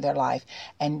to enter their life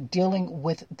and dealing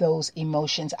with those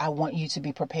emotions. I want you to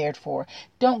be prepared for.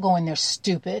 Don't go in there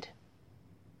stupid.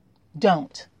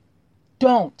 Don't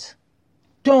come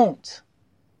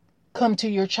to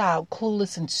your child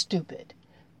clueless and stupid.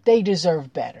 They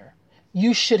deserve better.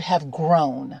 You should have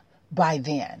grown by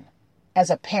then. As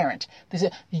a parent,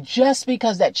 just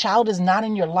because that child is not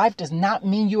in your life does not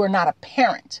mean you are not a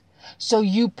parent. So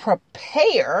you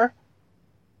prepare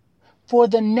for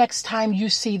the next time you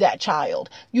see that child.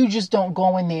 You just don't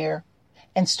go in there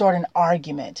and start an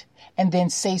argument and then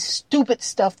say stupid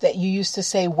stuff that you used to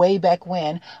say way back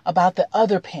when about the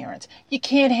other parent. You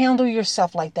can't handle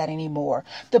yourself like that anymore.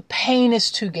 The pain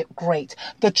is too great.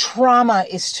 The trauma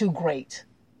is too great.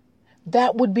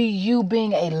 That would be you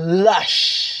being a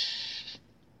lush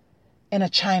in a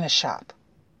china shop.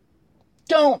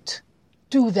 Don't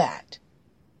do that.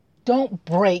 Don't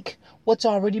break what's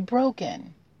already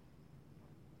broken.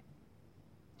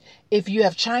 If you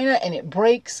have china and it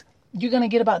breaks, you're going to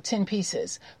get about 10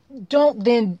 pieces. Don't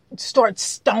then start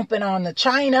stomping on the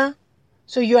china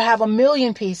so you have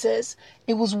 1,000,000 pieces.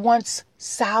 It was once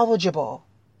salvageable.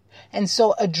 And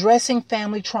so addressing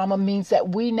family trauma means that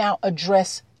we now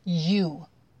address you.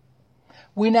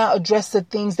 We now address the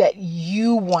things that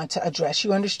you want to address.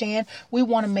 You understand? We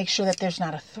want to make sure that there's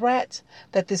not a threat,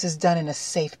 that this is done in a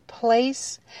safe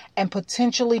place, and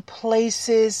potentially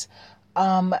places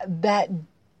that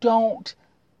don't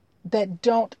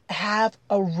have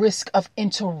a risk of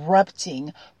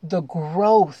interrupting the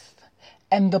growth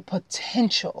and the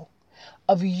potential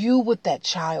of you with that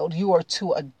child. You are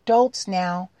two adults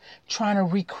now trying to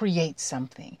recreate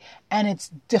something, and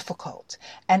it's difficult.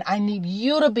 And I need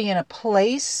you to be in a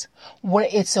place where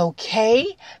it's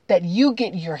okay that you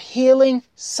get your healing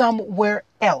somewhere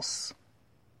else.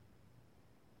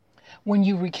 When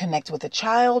you reconnect with a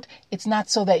child, it's not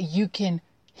so that you can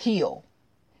heal.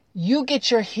 You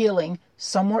get your healing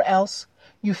somewhere else.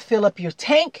 You fill up your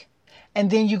tank,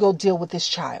 and then you go deal with this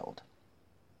child.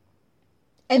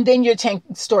 And then your tank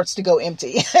starts to go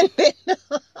empty. And then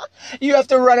you have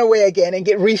to run away again and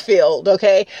get refilled,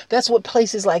 okay? That's what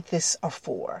places like this are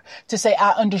for. To say,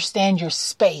 I understand your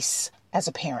space as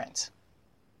a parent.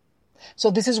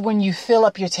 So this is when you fill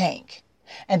up your tank.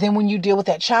 And then when you deal with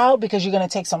that child, because you're going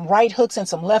to take some right hooks and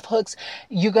some left hooks,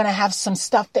 you're going to have some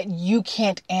stuff that you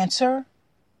can't answer.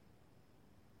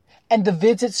 And the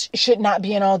visits should not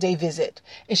be an all-day visit.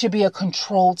 It should be a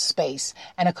controlled space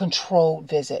and a controlled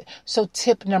visit. So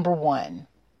tip number 1,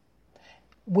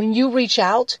 when you reach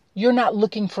out, you're not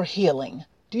looking for healing.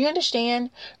 Do you understand?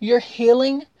 Your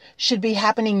healing should be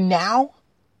happening now.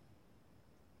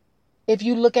 If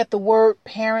you look at the word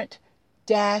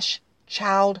parent-child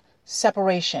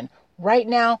separation, right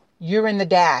now, you're in the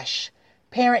dash.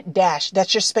 Parent dash,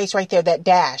 that's your space right there, that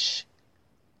dash.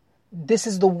 This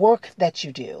is the work that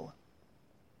you do.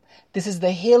 This is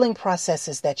the healing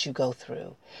processes that you go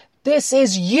through. This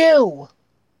is you.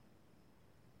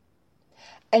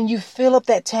 And you fill up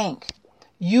that tank.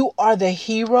 You are the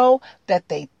hero that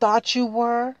they thought you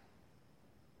were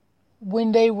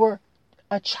when they were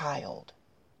a child.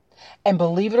 And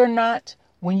believe it or not,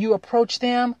 when you approach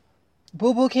them,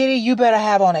 boo-boo kitty, you better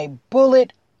have on a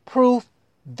bulletproof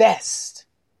vest.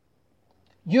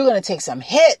 You're going to take some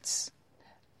hits.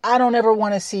 I don't ever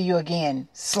want to see you again.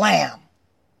 Slam.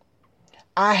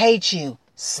 I hate you.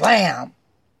 Slam.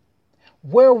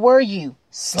 Where were you?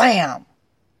 Slam.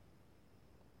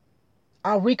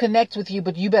 I'll reconnect with you,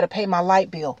 but you better pay my light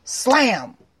bill.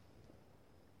 Slam.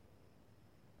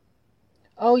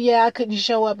 Oh, yeah, I couldn't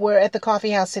show up. We're at the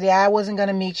coffee house today. I wasn't going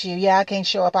to meet you. Yeah, I can't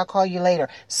show up. I'll call you later.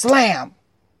 Slam.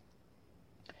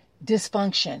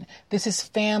 Dysfunction. This is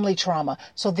family trauma.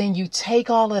 So then you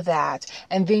take all of that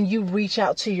and then you reach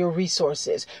out to your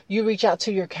resources. You reach out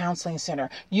to your counseling center.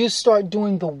 You start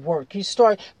doing the work. You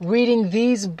start reading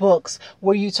these books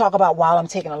where you talk about, while I'm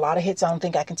taking a lot of hits, I don't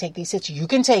think I can take these hits. You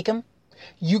can take them.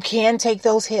 You can take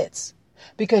those hits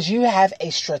because you have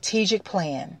a strategic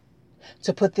plan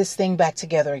to put this thing back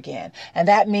together again. And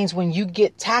that means when you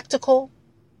get tactical,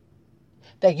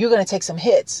 that you're going to take some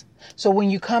hits. So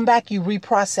when you come back, you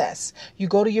reprocess. You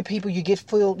go to your people, you get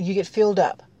filled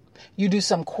up. You do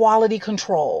some quality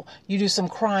control. You do some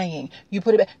crying. You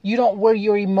put it back. You don't wear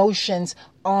your emotions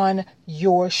on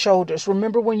your shoulders.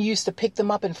 Remember when you used to pick them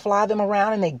up and fly them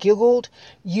around and they giggled?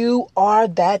 You are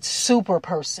that super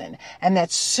person and that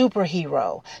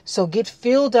superhero. So get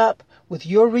filled up with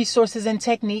your resources and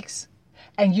techniques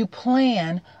and you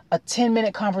plan a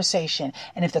 10-minute conversation.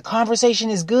 And if the conversation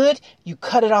is good, you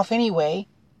cut it off anyway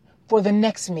for the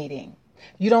next meeting.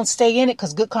 You don't stay in it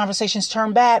because good conversations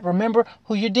turn bad. Remember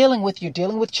who you're dealing with. You're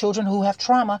dealing with children who have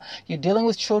trauma. You're dealing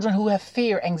with children who have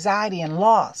fear, anxiety, and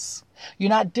loss. You're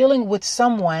not dealing with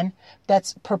someone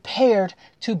that's prepared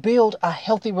to build a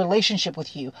healthy relationship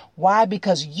with you. Why?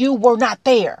 Because you were not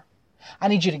there. I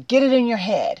need you to get it in your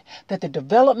head that the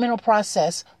developmental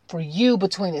process for you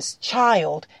between this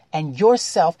child and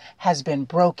yourself has been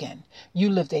broken. You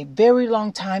lived a very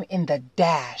long time in the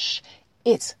dash.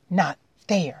 It's not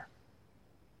there.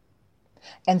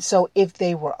 And so if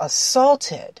they were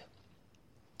assaulted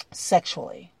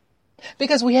sexually,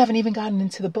 because we haven't even gotten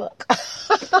into the book.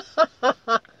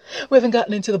 We haven't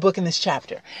gotten into the book in this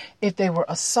chapter. If they were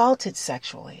assaulted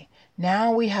sexually,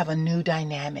 now we have a new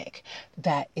dynamic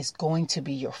that is going to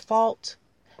be your fault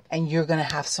and you're going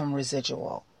to have some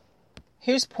residual.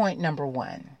 Here's point number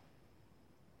 1.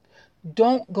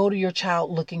 Don't go to your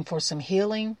child looking for some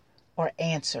healing or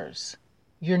answers.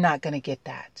 You're not going to get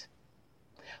that.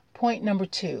 Point number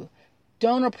 2,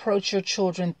 don't approach your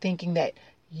children thinking that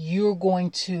you're going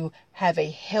to have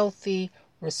a healthy,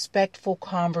 respectful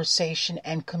conversation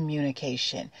and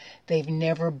communication. They've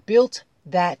never built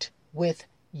that with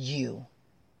you.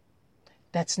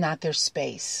 That's not their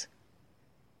space.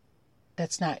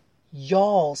 That's not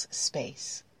y'all's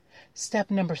space. Step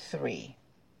number 3,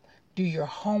 do your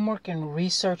homework and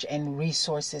research and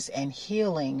resources and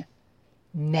healing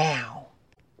now.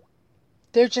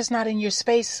 They're just not in your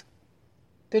space.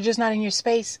 They're just not in your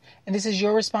space. And this is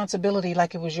your responsibility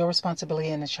like it was your responsibility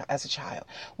as a child.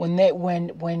 When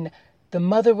the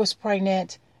mother was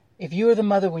pregnant, if you were the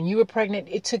mother, when you were pregnant,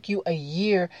 it took you a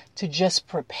year to just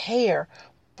prepare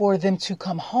for them to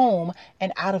come home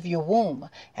and out of your womb.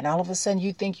 And all of a sudden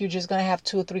you think you're just going to have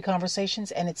 2 or 3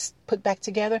 conversations and it's put back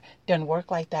together. Doesn't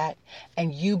work like that.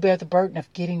 And you bear the burden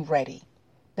of getting ready.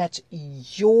 That's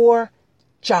your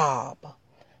job.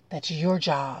 That's your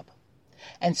job.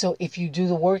 And so if you do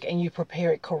the work and you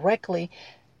prepare it correctly,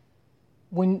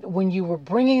 when you were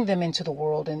bringing them into the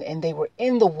world and they were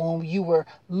in the womb, you were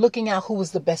looking at who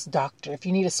was the best doctor. If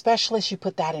you need a specialist, you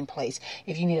put that in place.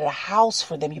 If you needed a house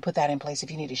for them, you put that in place.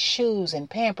 If you needed shoes and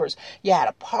Pampers, you had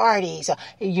a party. So,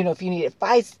 if you needed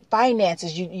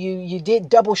finances, you did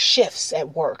double shifts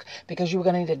at work because you were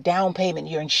going to need a down payment.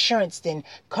 Your insurance didn't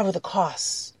cover the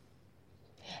costs.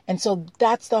 And so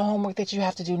that's the homework that you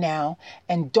have to do now.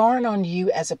 And darn on you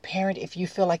as a parent if you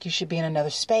feel like you should be in another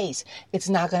space. It's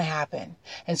not going to happen.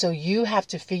 And so you have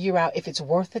to figure out if it's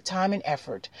worth the time and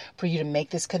effort for you to make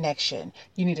this connection.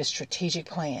 You need a strategic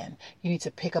plan. You need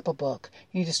to pick up a book.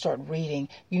 You need to start reading.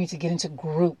 You need to get into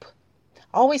group.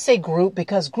 I always say group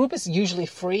because group is usually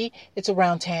free. It's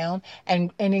around town.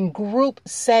 And in group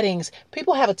settings,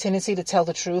 people have a tendency to tell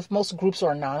the truth. Most groups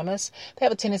are anonymous. They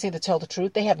have a tendency to tell the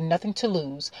truth. They have nothing to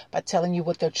lose by telling you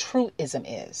what their truism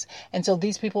is. And so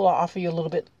these people will offer you a little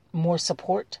bit more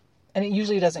support. And it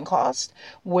usually doesn't cost.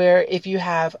 Where if you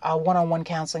have one-on-one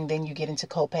counseling, then you get into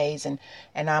co-pays. And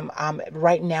I'm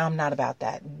right now, I'm not about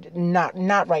that.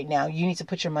 Not right now. You need to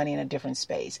put your money in a different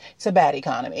space. It's a bad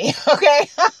economy. Okay.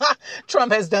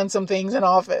 Trump has done some things in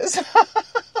office.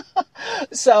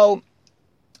 So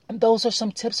those are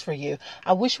some tips for you.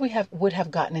 I wish we would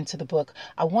have gotten into the book.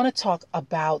 I want to talk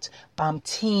about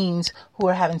teens who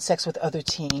are having sex with other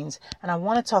teens. And I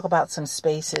want to talk about some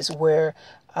spaces where,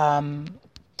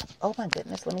 oh my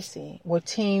goodness, let me see, where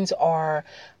teens are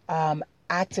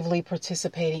actively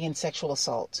participating in sexual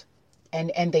assault.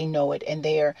 And they know it, and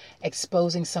they're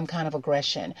exposing some kind of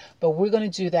aggression. But we're going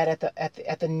to do that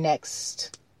at the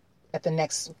next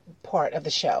part of the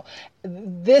show.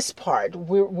 This part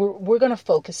we're going to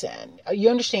focus in. You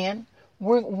understand?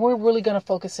 We're really going to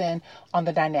focus in on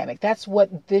the dynamic. That's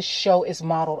what this show is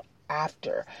modeled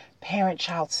after: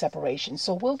 parent-child separation.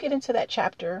 So we'll get into that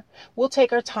chapter. We'll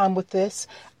take our time with this.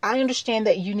 I understand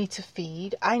that you need to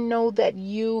feed. I know that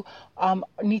you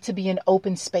need to be in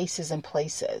open spaces and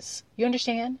places. You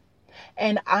understand?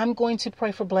 And I'm going to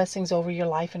pray for blessings over your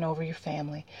life and over your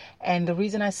family. And the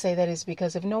reason I say that is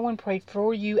because if no one prayed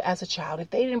for you as a child, if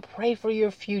they didn't pray for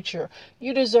your future,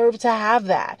 you deserve to have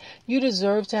that. You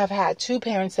deserve to have had two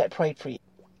parents that prayed for you.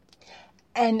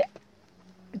 And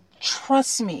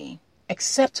trust me,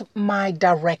 accept my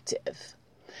directive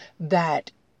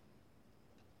that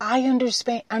I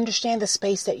understand the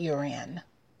space that you're in.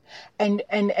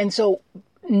 And so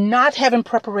not having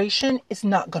preparation is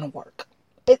not going to work.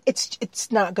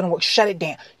 It's not going to work. Shut it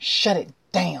down. Shut it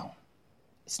down.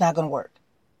 It's not going to work.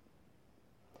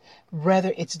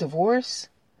 Whether it's divorce,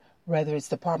 whether it's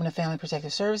Department of Family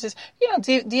Protective Services,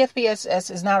 DFPSS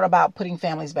is not about putting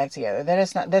families back together.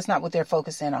 That's not what they're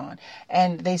focusing on.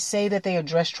 And they say that they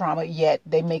address trauma, yet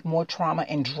they make more trauma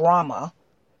and drama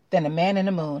than a man in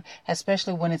the moon,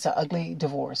 especially when it's an ugly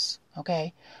divorce.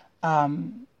 Okay.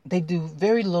 They do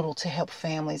very little to help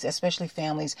families, especially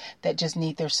families that just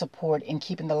need their support in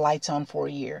keeping the lights on for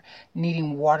a year,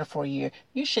 needing water for a year.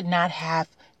 You should not have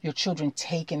your children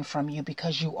taken from you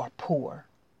because you are poor.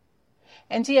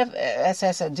 And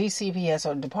DFSS or DCPS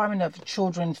or Department of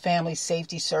Children Family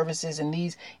Safety Services and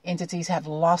these entities have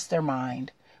lost their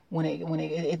mind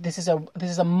this is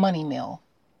a money mill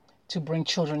to bring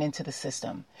children into the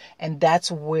system. And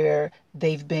that's where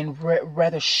they've been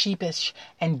rather sheepish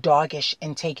and doggish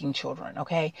in taking children.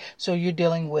 Okay. So you're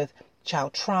dealing with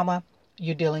child trauma.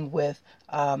 You're dealing with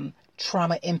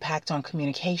trauma impact on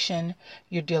communication.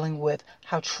 You're dealing with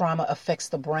how trauma affects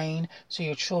the brain. So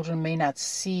your children may not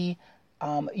see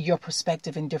your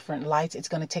perspective in different lights. It's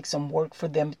going to take some work for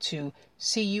them to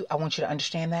see you. I want you to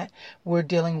understand that. We're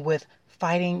dealing with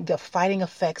the fighting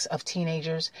effects of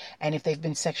teenagers, and if they've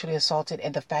been sexually assaulted,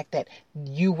 and the fact that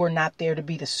you were not there to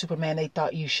be the Superman they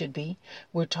thought you should be.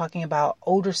 We're talking about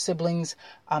older siblings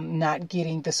not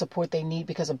getting the support they need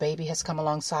because a baby has come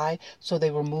alongside, so they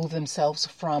remove themselves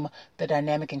from the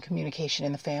dynamic and communication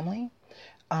in the family.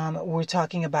 We're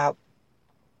talking about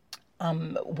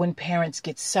when parents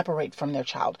get separate from their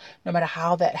child, no matter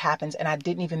how that happens. And I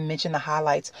didn't even mention the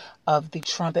highlights of the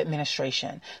Trump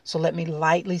administration. So let me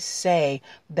lightly say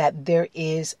that there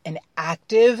is an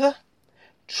active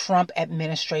Trump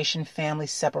administration family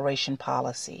separation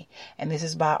policy. And this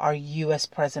is by our U.S.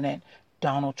 President,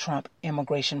 Donald Trump,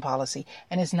 immigration policy.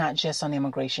 And it's not just on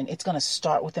immigration. It's going to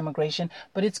start with immigration,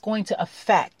 but it's going to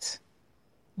affect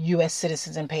U.S.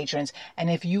 citizens and patrons. And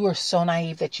if you are so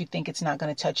naive that you think it's not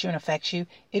going to touch you and affect you,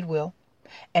 it will.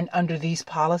 And under these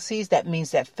policies, that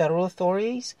means that federal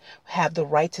authorities have the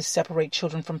right to separate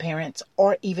children from parents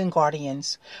or even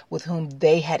guardians with whom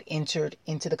they had entered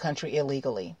into the country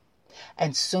illegally.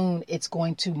 And soon it's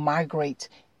going to migrate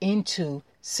into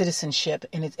citizenship.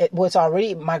 And it's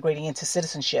already migrating into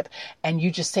citizenship. And you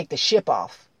just take the ship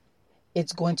off.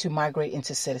 It's going to migrate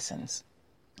into citizens.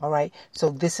 All right.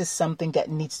 So this is something that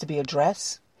needs to be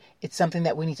addressed. It's something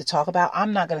that we need to talk about.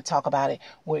 I'm not going to talk about it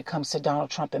when it comes to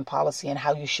Donald Trump and policy and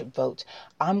how you should vote.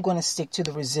 I'm going to stick to the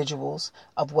residuals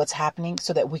of what's happening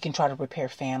so that we can try to repair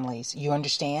families. You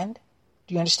understand?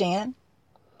 Do you understand?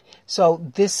 So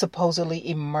this supposedly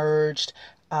emerged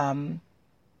from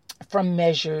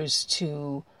measures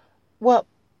to,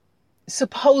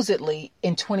 supposedly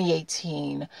in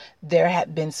 2018, there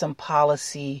had been some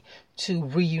policy to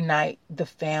reunite the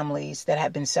families that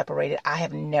have been separated. I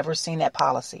have never seen that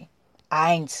policy.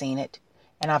 I ain't seen it,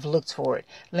 and I've looked for it.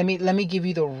 Let me give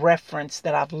you the reference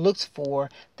that I've looked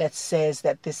for that says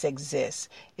that this exists.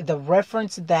 The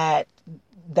reference that's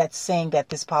saying that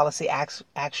this policy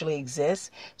actually exists,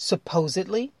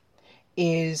 supposedly,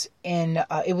 is in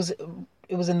it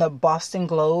was in the Boston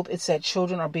Globe. It said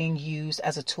children are being used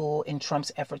as a tool in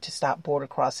Trump's effort to stop border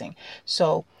crossing.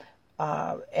 So,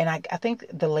 and I think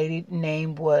the lady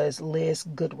name was Liz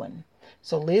Goodwin.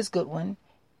 So Liz Goodwin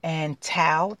and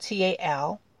Tal,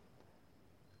 T-A-L,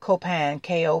 Kopan,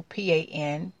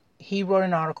 K-O-P-A-N. He wrote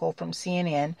an article from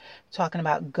CNN talking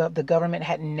about the government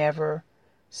had never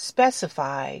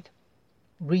specified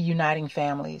reuniting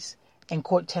families, and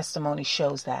court testimony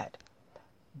shows that.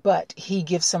 But he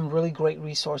gives some really great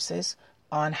resources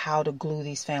on how to glue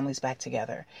these families back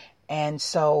together. And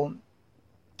so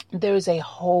there is a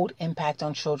whole impact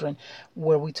on children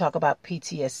where we talk about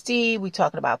PTSD, we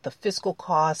talk about the fiscal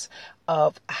costs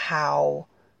of how,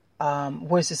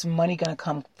 where's this money going to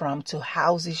come from to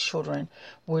house these children.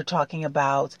 We're talking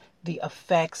about the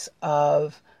effects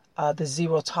of the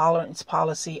zero tolerance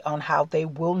policy on how they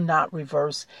will not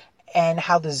reverse, and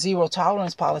how the zero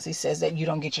tolerance policy says that you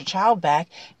don't get your child back.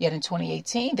 Yet in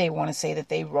 2018, they want to say that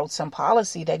they wrote some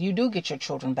policy that you do get your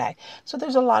children back. So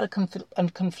there's a lot of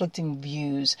conflicting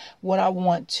views. What I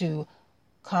want to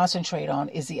concentrate on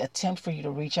is the attempt for you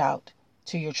to reach out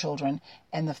to your children,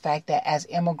 and the fact that as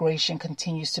immigration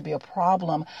continues to be a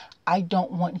problem, I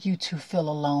don't want you to feel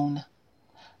alone.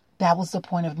 That was the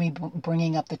point of me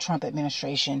bringing up the Trump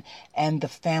administration and the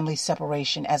family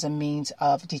separation as a means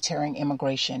of deterring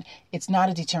immigration. It's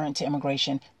not a deterrent to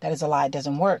immigration. That is a lie. It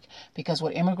doesn't work, because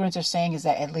what immigrants are saying is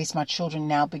that at least my children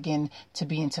now begin to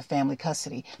be into family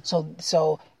custody.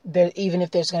 So there, even if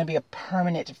there's going to be a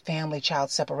permanent family child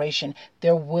separation,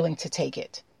 they're willing to take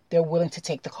it. They're willing to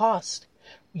take the cost.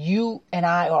 You and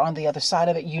I are on the other side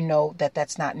of it. You know that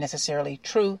that's not necessarily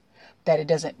true. That it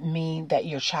doesn't mean that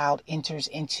your child enters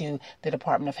into the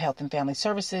Department of Health and Family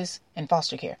Services and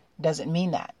foster care. Doesn't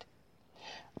mean that.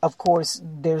 Of course,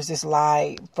 there's this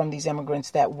lie from these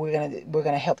immigrants that we're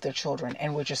gonna help their children,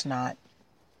 and we're just not.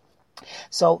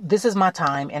 So this is my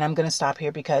time, and I'm gonna stop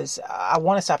here because I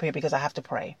want to stop here because I have to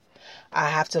pray. I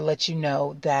have to let you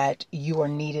know that you are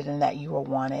needed and that you are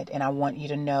wanted, and I want you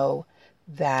to know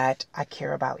that I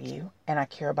care about you and I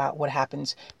care about what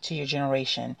happens to your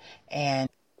generation. And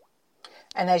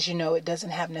as you know, it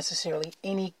doesn't have necessarily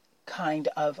any kind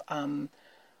of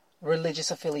religious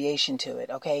affiliation to it,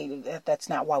 okay? That's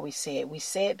not why we say it. We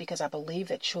say it because I believe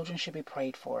that children should be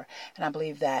prayed for. And I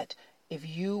believe that if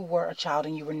you were a child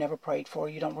and you were never prayed for,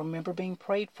 you don't remember being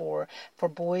prayed for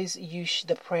boys,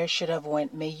 the prayer should have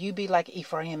went, may you be like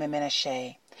Ephraim and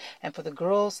Manasseh. And for the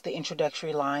girls, the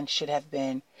introductory line should have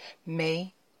been,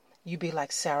 may you be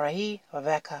like Sarai,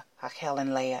 Rebecca, Rachel,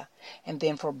 and Leah. And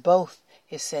then for both,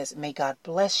 it says, may God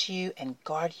bless you and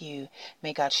guard you.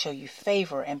 May God show you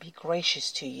favor and be gracious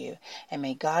to you. And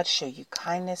may God show you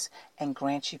kindness and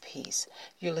grant you peace.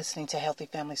 You're listening to Healthy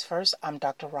Families First. I'm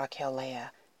Dr. Raquel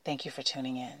Leah. Thank you for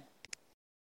tuning in.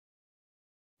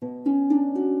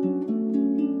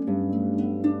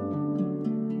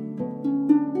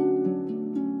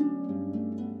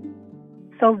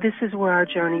 So this is where our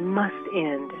journey must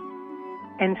end.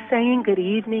 And saying good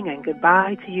evening and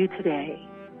goodbye to you today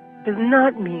does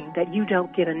not mean that you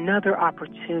don't get another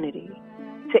opportunity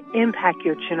to impact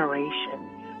your generations,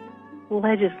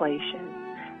 legislation,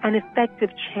 and effective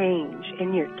change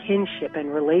in your kinship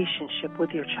and relationship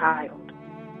with your child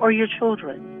or your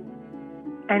children.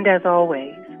 And as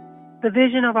always, the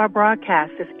vision of our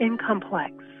broadcast is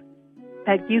incomplex,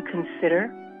 that you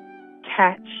consider,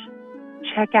 catch,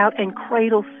 check out, and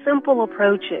cradle simple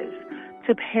approaches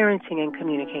to parenting and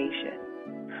communication.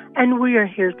 And we are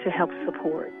here to help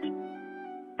support.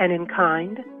 And in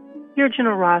kind, your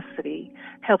generosity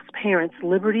helps parents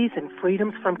liberties and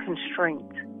freedoms from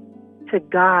constraint to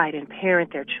guide and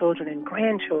parent their children and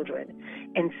grandchildren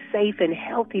in safe and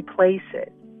healthy places.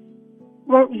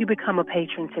 Won't you become a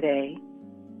patron today?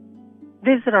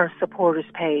 Visit our supporters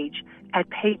page at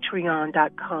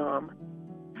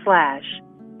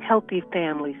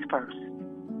patreon.com/healthyfamiliesfirst.